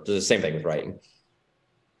anymore. So it's the same thing with writing.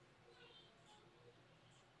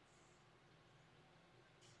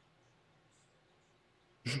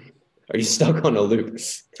 Are you stuck on a loop?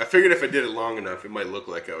 I figured if I did it long enough, it might look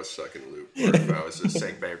like I was stuck in a loop, or if I was just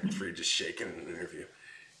Sam Bankman-Fried just shaking in an interview.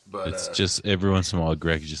 But it's just every once in a while,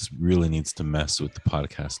 Greg just really needs to mess with the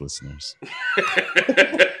podcast listeners.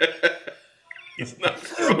 He's not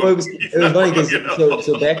Well, it was funny because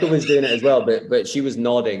so Becca was doing it as well, but she was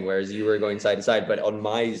nodding, whereas you were going side to side. But on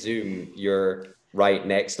my Zoom, you're right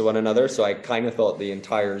next to one another, so I kind of thought the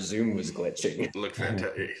entire Zoom was glitching. Look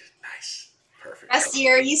fantastic. Nice. Perfect. Rusty,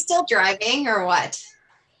 are you still driving or what?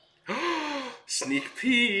 Sneak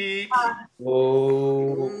peek.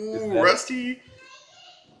 Whoa. Ooh, Rusty.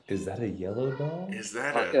 Is that a yellow dog? Is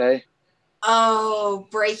that Okay. Oh,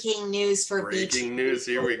 breaking news for breaking news?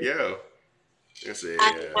 Here we go. There's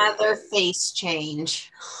another face change.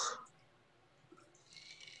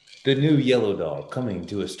 The new yellow dog coming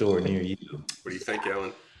to a store near you. What do you think,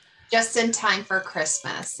 Ellen? Just in time for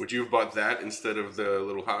Christmas. Would you have bought that instead of the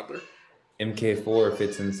little hodler? MK4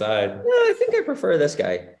 fits inside. No, I think I prefer this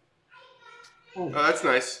guy. Oh, that's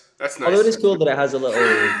nice. That's nice. Although it is cool that it has a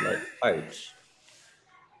little like pouch.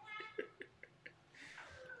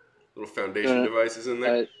 Little foundation devices in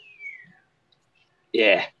there.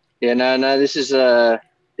 Yeah. No. This is a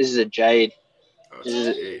Jade. Oh,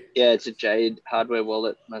 it's Jade. Yeah, it's a Jade hardware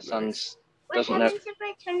wallet. My son's doesn't know.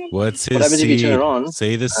 What's What his happens if you seed? turn it on?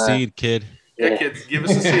 Say the seed, kid. Yeah, kids, give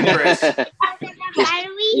us a seed, Chris.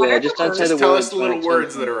 Just don't say the Just tell words us the little when it's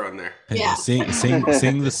words on. that are on there. Yeah. Sing the song.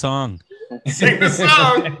 Sing the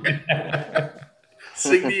song.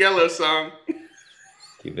 Sing the yellow song.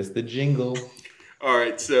 Give us the jingle. All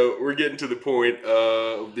right, so we're getting to the point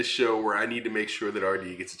of this show where I need to make sure that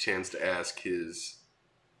RD gets a chance to ask his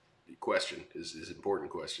question, his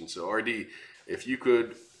important question. So RD, if you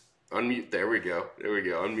could unmute, there we go.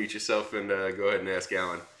 Unmute yourself and go ahead and ask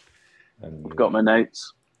Alan. I've got my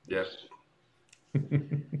notes. Yep.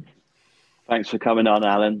 Thanks for coming on,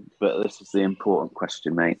 Alan. But this is the important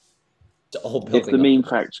question, mate. It's all If the building meme up.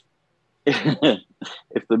 factory,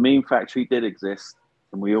 if the meme factory did exist,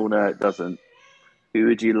 and we all know it doesn't, who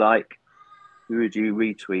would you like? Who would you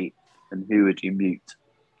retweet? And who would you mute?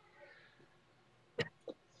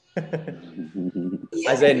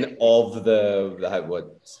 As in of the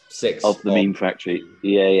what 6 Of the meme factory.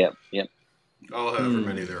 Yeah. Oh, however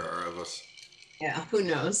many there are of us. Yeah, who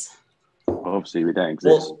knows? Obviously, we don't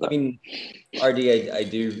exist. Well, I mean, RD, I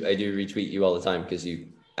do retweet you all the time because you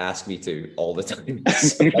ask me to all the time.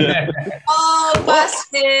 So- Oh,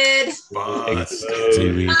 busted. It's a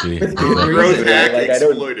retweet. Growth reason, hack like, I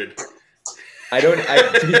don't- exploited.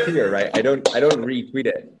 to be clear, right? I don't retweet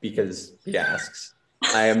it because he asks.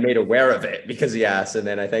 I am made aware of it because he asks, and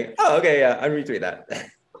then I think, oh, okay, yeah, I retweet that.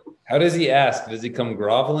 How does he ask? Does he come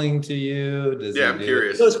groveling to you? Does Yeah, he I'm do-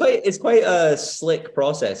 curious. So it's quite a slick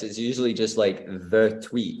process. It's usually just like the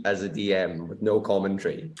tweet as a DM with no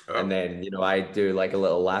commentary, Oh. and then I do like a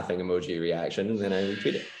little laughing emoji reaction, and then I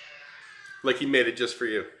retweet it. Like he made it just for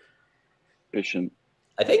you. Efficient.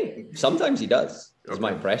 I think sometimes he does. It's Okay.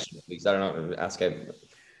 my impression, at least. I don't know. Ask him.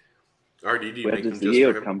 RD, do you Where make them does the just for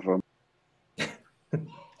yield him? come from?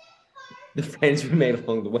 The friends we made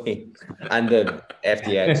along the way, and the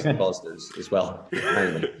FTX imposters as well.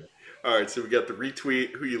 All right, so we got the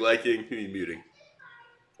retweet. Who you liking? Who you muting?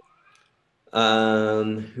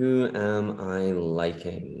 Who am I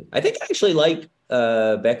liking? I think I actually like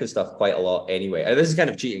Becca's stuff quite a lot anyway. This is kind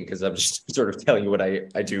of cheating because I'm just sort of telling you what I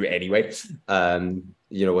do anyway.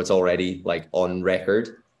 What's already like on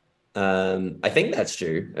record. I think that's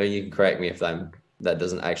true. I mean, you can correct me if that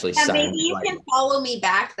doesn't actually Yeah, sound maybe you right. can follow me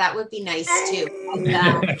back. That would be nice too.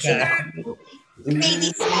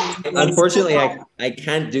 Maybe. Unfortunately, I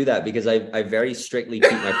can't do that because I very strictly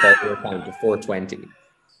keep my follower count to 420.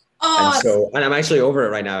 And I'm actually over it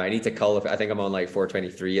right now. I need to cull. I think I'm on like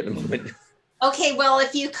 423 at the moment. Okay, well,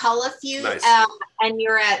 if you cull a few Nice. and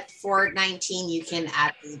you're at 419, you can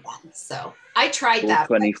add me then. So I tried that.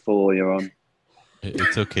 424 you're on.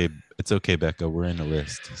 It's okay. It's okay, Becca. We're in a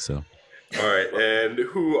list. So All right, and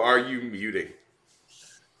who are you muting?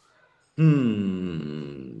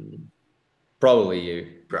 Probably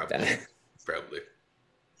you. Probably.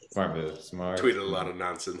 Smart move. Smart. Tweeted a lot of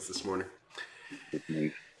nonsense this morning. Good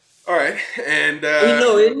move. All right, and I mean,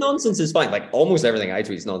 no, nonsense is fine. Like almost everything I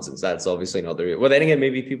tweet is nonsense. That's obviously not the real. Well, then again,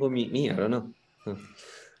 maybe people mute me. I don't know.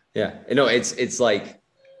 Yeah, no, it's like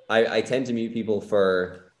I tend to mute people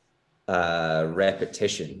for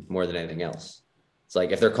repetition more than anything else. It's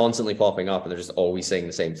like if they're constantly popping up and they're just always saying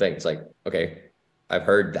the same thing. It's like, okay, I've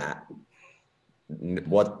heard that.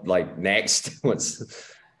 What like next?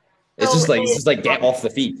 It's just like get off the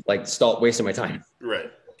feed. Like stop wasting my time.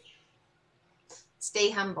 right.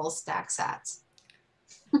 Stay humble, stack sats.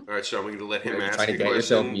 All right, so I'm going to let him Are you ask trying to a get question,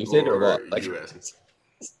 yourself muted or what? Like- you ask?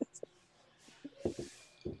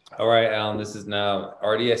 All right, Alan, this is now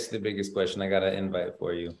RDS, the biggest question. I got an invite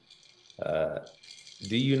for you.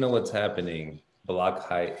 Do you know what's happening? Block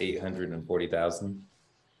height 840,000.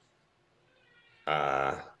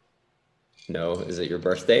 No, is it your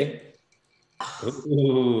birthday?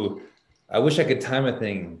 Ooh, I wish I could time a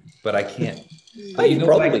thing, but I can't. Oh, you know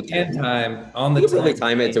probably what I can time on the You could probably time.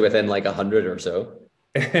 time it to within like 100 or so.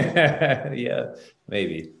 Yeah,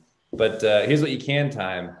 maybe. But here's what you can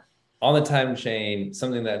time on the time chain,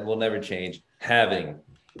 something that will never change: halving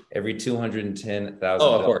every 210,000.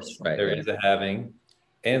 Oh, of course, right. There is a halving,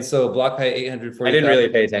 and so block height 840. I didn't really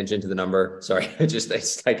pay attention to the number. Sorry,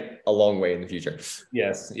 it's like a long way in the future.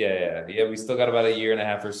 Yes, yeah. We still got about a year and a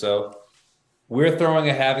half or so. We're throwing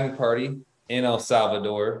a halving party in El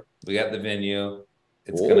Salvador. We got the venue.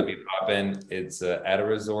 It's going to be popping. It's at a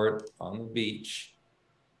resort on the beach,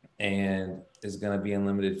 and it's going to be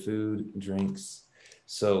unlimited food, drinks.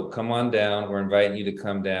 So come on down. We're inviting you to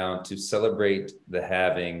come down to celebrate the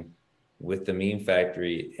halving with the Meme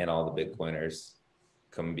Factory and all the Bitcoiners.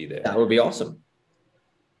 Come and be there. That would be awesome.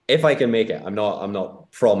 If I can make it, I'm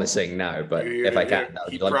not promising now, but if I can, that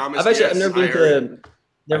would be like, I've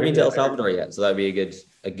never been to El Salvador yet, so that'd be a good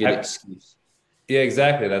excuse. Yeah,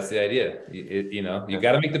 exactly. That's the idea. You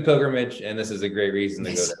got to make the pilgrimage, and this is a great reason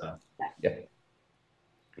to go down. Yeah.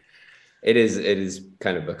 It is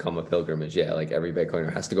kind of become a pilgrimage. Yeah, like every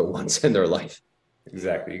Bitcoiner has to go once in their life.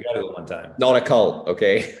 Exactly. You got to go one time. Not a cult,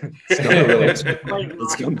 okay? It's not a religion.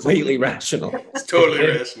 It's completely rational. It's totally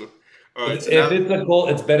rational. All right, If so now it's a cult,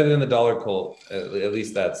 it's better than the dollar cult. At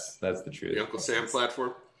least that's the truth. the Uncle Sam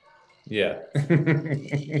platform. Yeah.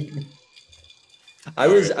 I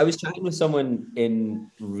was chatting with someone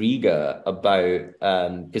in Riga about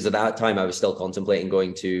because at that time I was still contemplating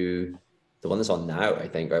going to the one that's on now, I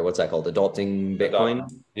think, right? What's that called? Adopting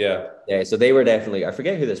Bitcoin. Yeah. Yeah. So they were definitely, I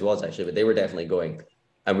forget who this was actually, but they were definitely going.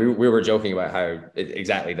 And we were joking about how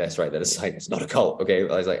exactly this, right? That it's like, it's not a cult. Okay.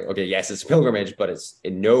 I was like, okay, yes, it's a pilgrimage, but it's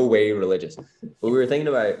in no way religious. But we were thinking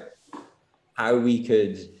about how we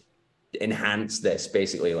could enhance this,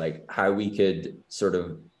 basically, like how we could sort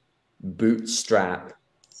of bootstrap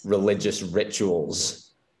religious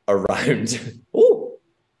rituals around. Oh,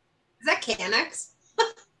 Is that Canucks?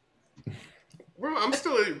 Well, I'm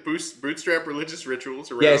still a bootstrap religious rituals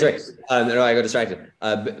around. yeah, sorry. No, I got distracted.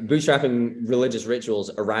 Bootstrapping religious rituals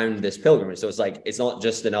around this pilgrimage. So it's like, it's not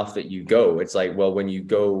just enough that you go. It's like, well, when you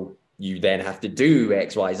go, you then have to do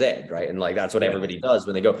X, Y, Z, right? And like, that's what everybody does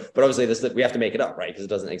when they go. But obviously we have to make it up, right? Because it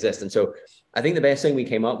doesn't exist. And so I think the best thing we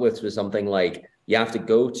came up with was something like, you have to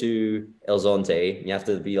go to El Zonte. You have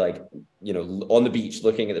to be like, you know, on the beach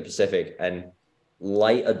looking at the Pacific and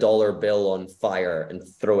light a dollar bill on fire and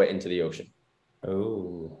throw it into the ocean.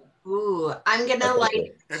 Oh. Ooh, I'm gonna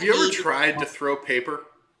like. Have you ever tried to throw paper?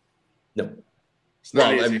 No. It's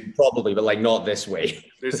not Well, easy. I mean, probably, but like not this way.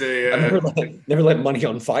 There's a I've never lit money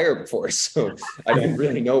on fire before, so I don't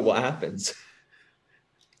really know what happens.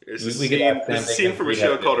 There's We a could scene, ask there's a Sam scene Bacon from a if we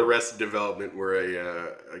show have called to. Arrested Development where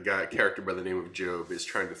a character by the name of Job is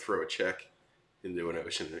trying to throw a check into an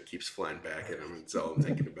ocean and it keeps flying back at him. That's all I'm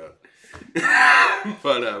thinking about.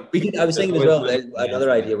 But I was thinking as well, another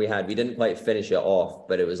idea we had, we didn't quite finish it off,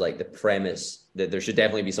 but it was like the premise that there should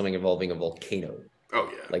definitely be something involving a volcano. oh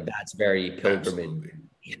yeah, Like that's very pilgrimage.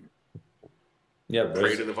 absolutely. Yeah.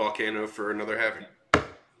 Pray to the volcano for another halving.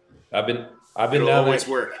 I've been It'll down always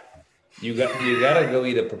there. work. You gotta go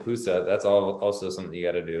eat a pupusa. That's also something you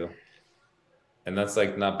gotta do. And that's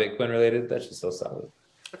like not Bitcoin related. That's just so solid.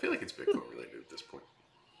 I feel like it's Bitcoin related at this point.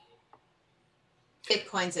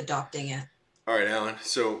 Bitcoin's adopting it. All right, Alan.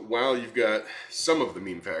 So while you've got some of the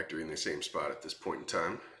meme factory in the same spot at this point in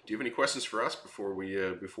time, do you have any questions for us before we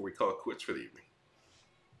call it quits for the evening?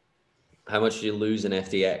 How much do you lose in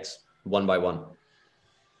FTX? One by one.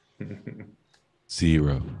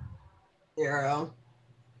 0. 0.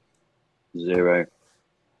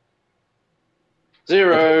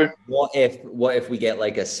 0. What if we get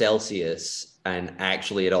like a Celsius and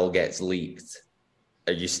actually it all gets leaked?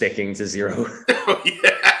 Are you sticking to 0? Oh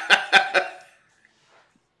yeah,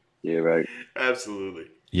 0. absolutely.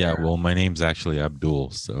 Yeah, well, my name's actually Abdul,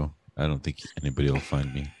 so I don't think anybody will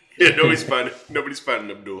find me. Yeah, nobody's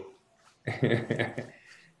finding Abdul. The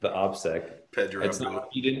OPSEC. Pedro It's Abdul. not,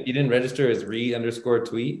 you didn't register as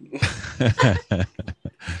re_tweet.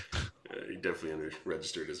 He definitely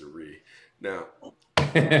registered as a re. Now,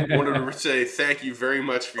 I wanted to say thank you very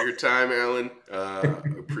much for your time, Alan.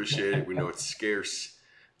 Appreciate it. We know it's scarce.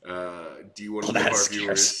 Do you want to leave our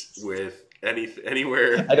viewers with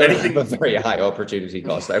anywhere? I don't anything? have a very high opportunity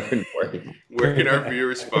cost. I wouldn't worry. Where can our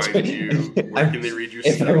viewers find you? Where can they read your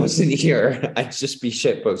If I stuff? wasn't here, I'd just be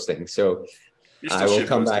shit posting. So You're I still will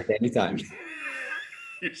come back shitposting. anytime.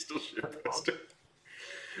 You're still shitposting.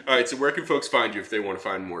 All right, so where can folks find you if they want to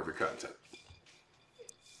find more of your content?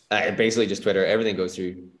 Basically just Twitter. Everything goes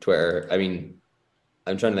through Twitter. I mean,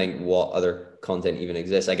 I'm trying to think what other content even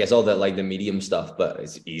exists. I guess all that like the Medium stuff, but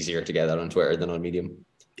it's easier to get that on Twitter than on Medium.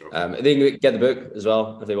 Okay. They can get the book as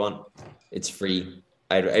well if they want. It's free.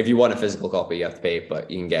 If you want a physical copy, you have to pay, but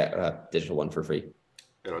you can get a digital one for free.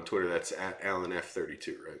 And on Twitter, that's at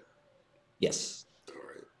AlanF32, right? Yes. All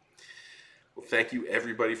right. Well, thank you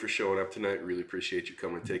everybody for showing up tonight. Really appreciate you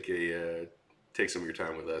coming and take some of your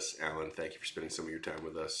time with us. Alan, thank you for spending some of your time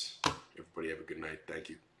with us. Everybody have a good night. Thank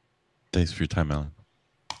you. Thanks for your time, Alan.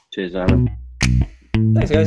 Cheers, Alan. Thanks, guys.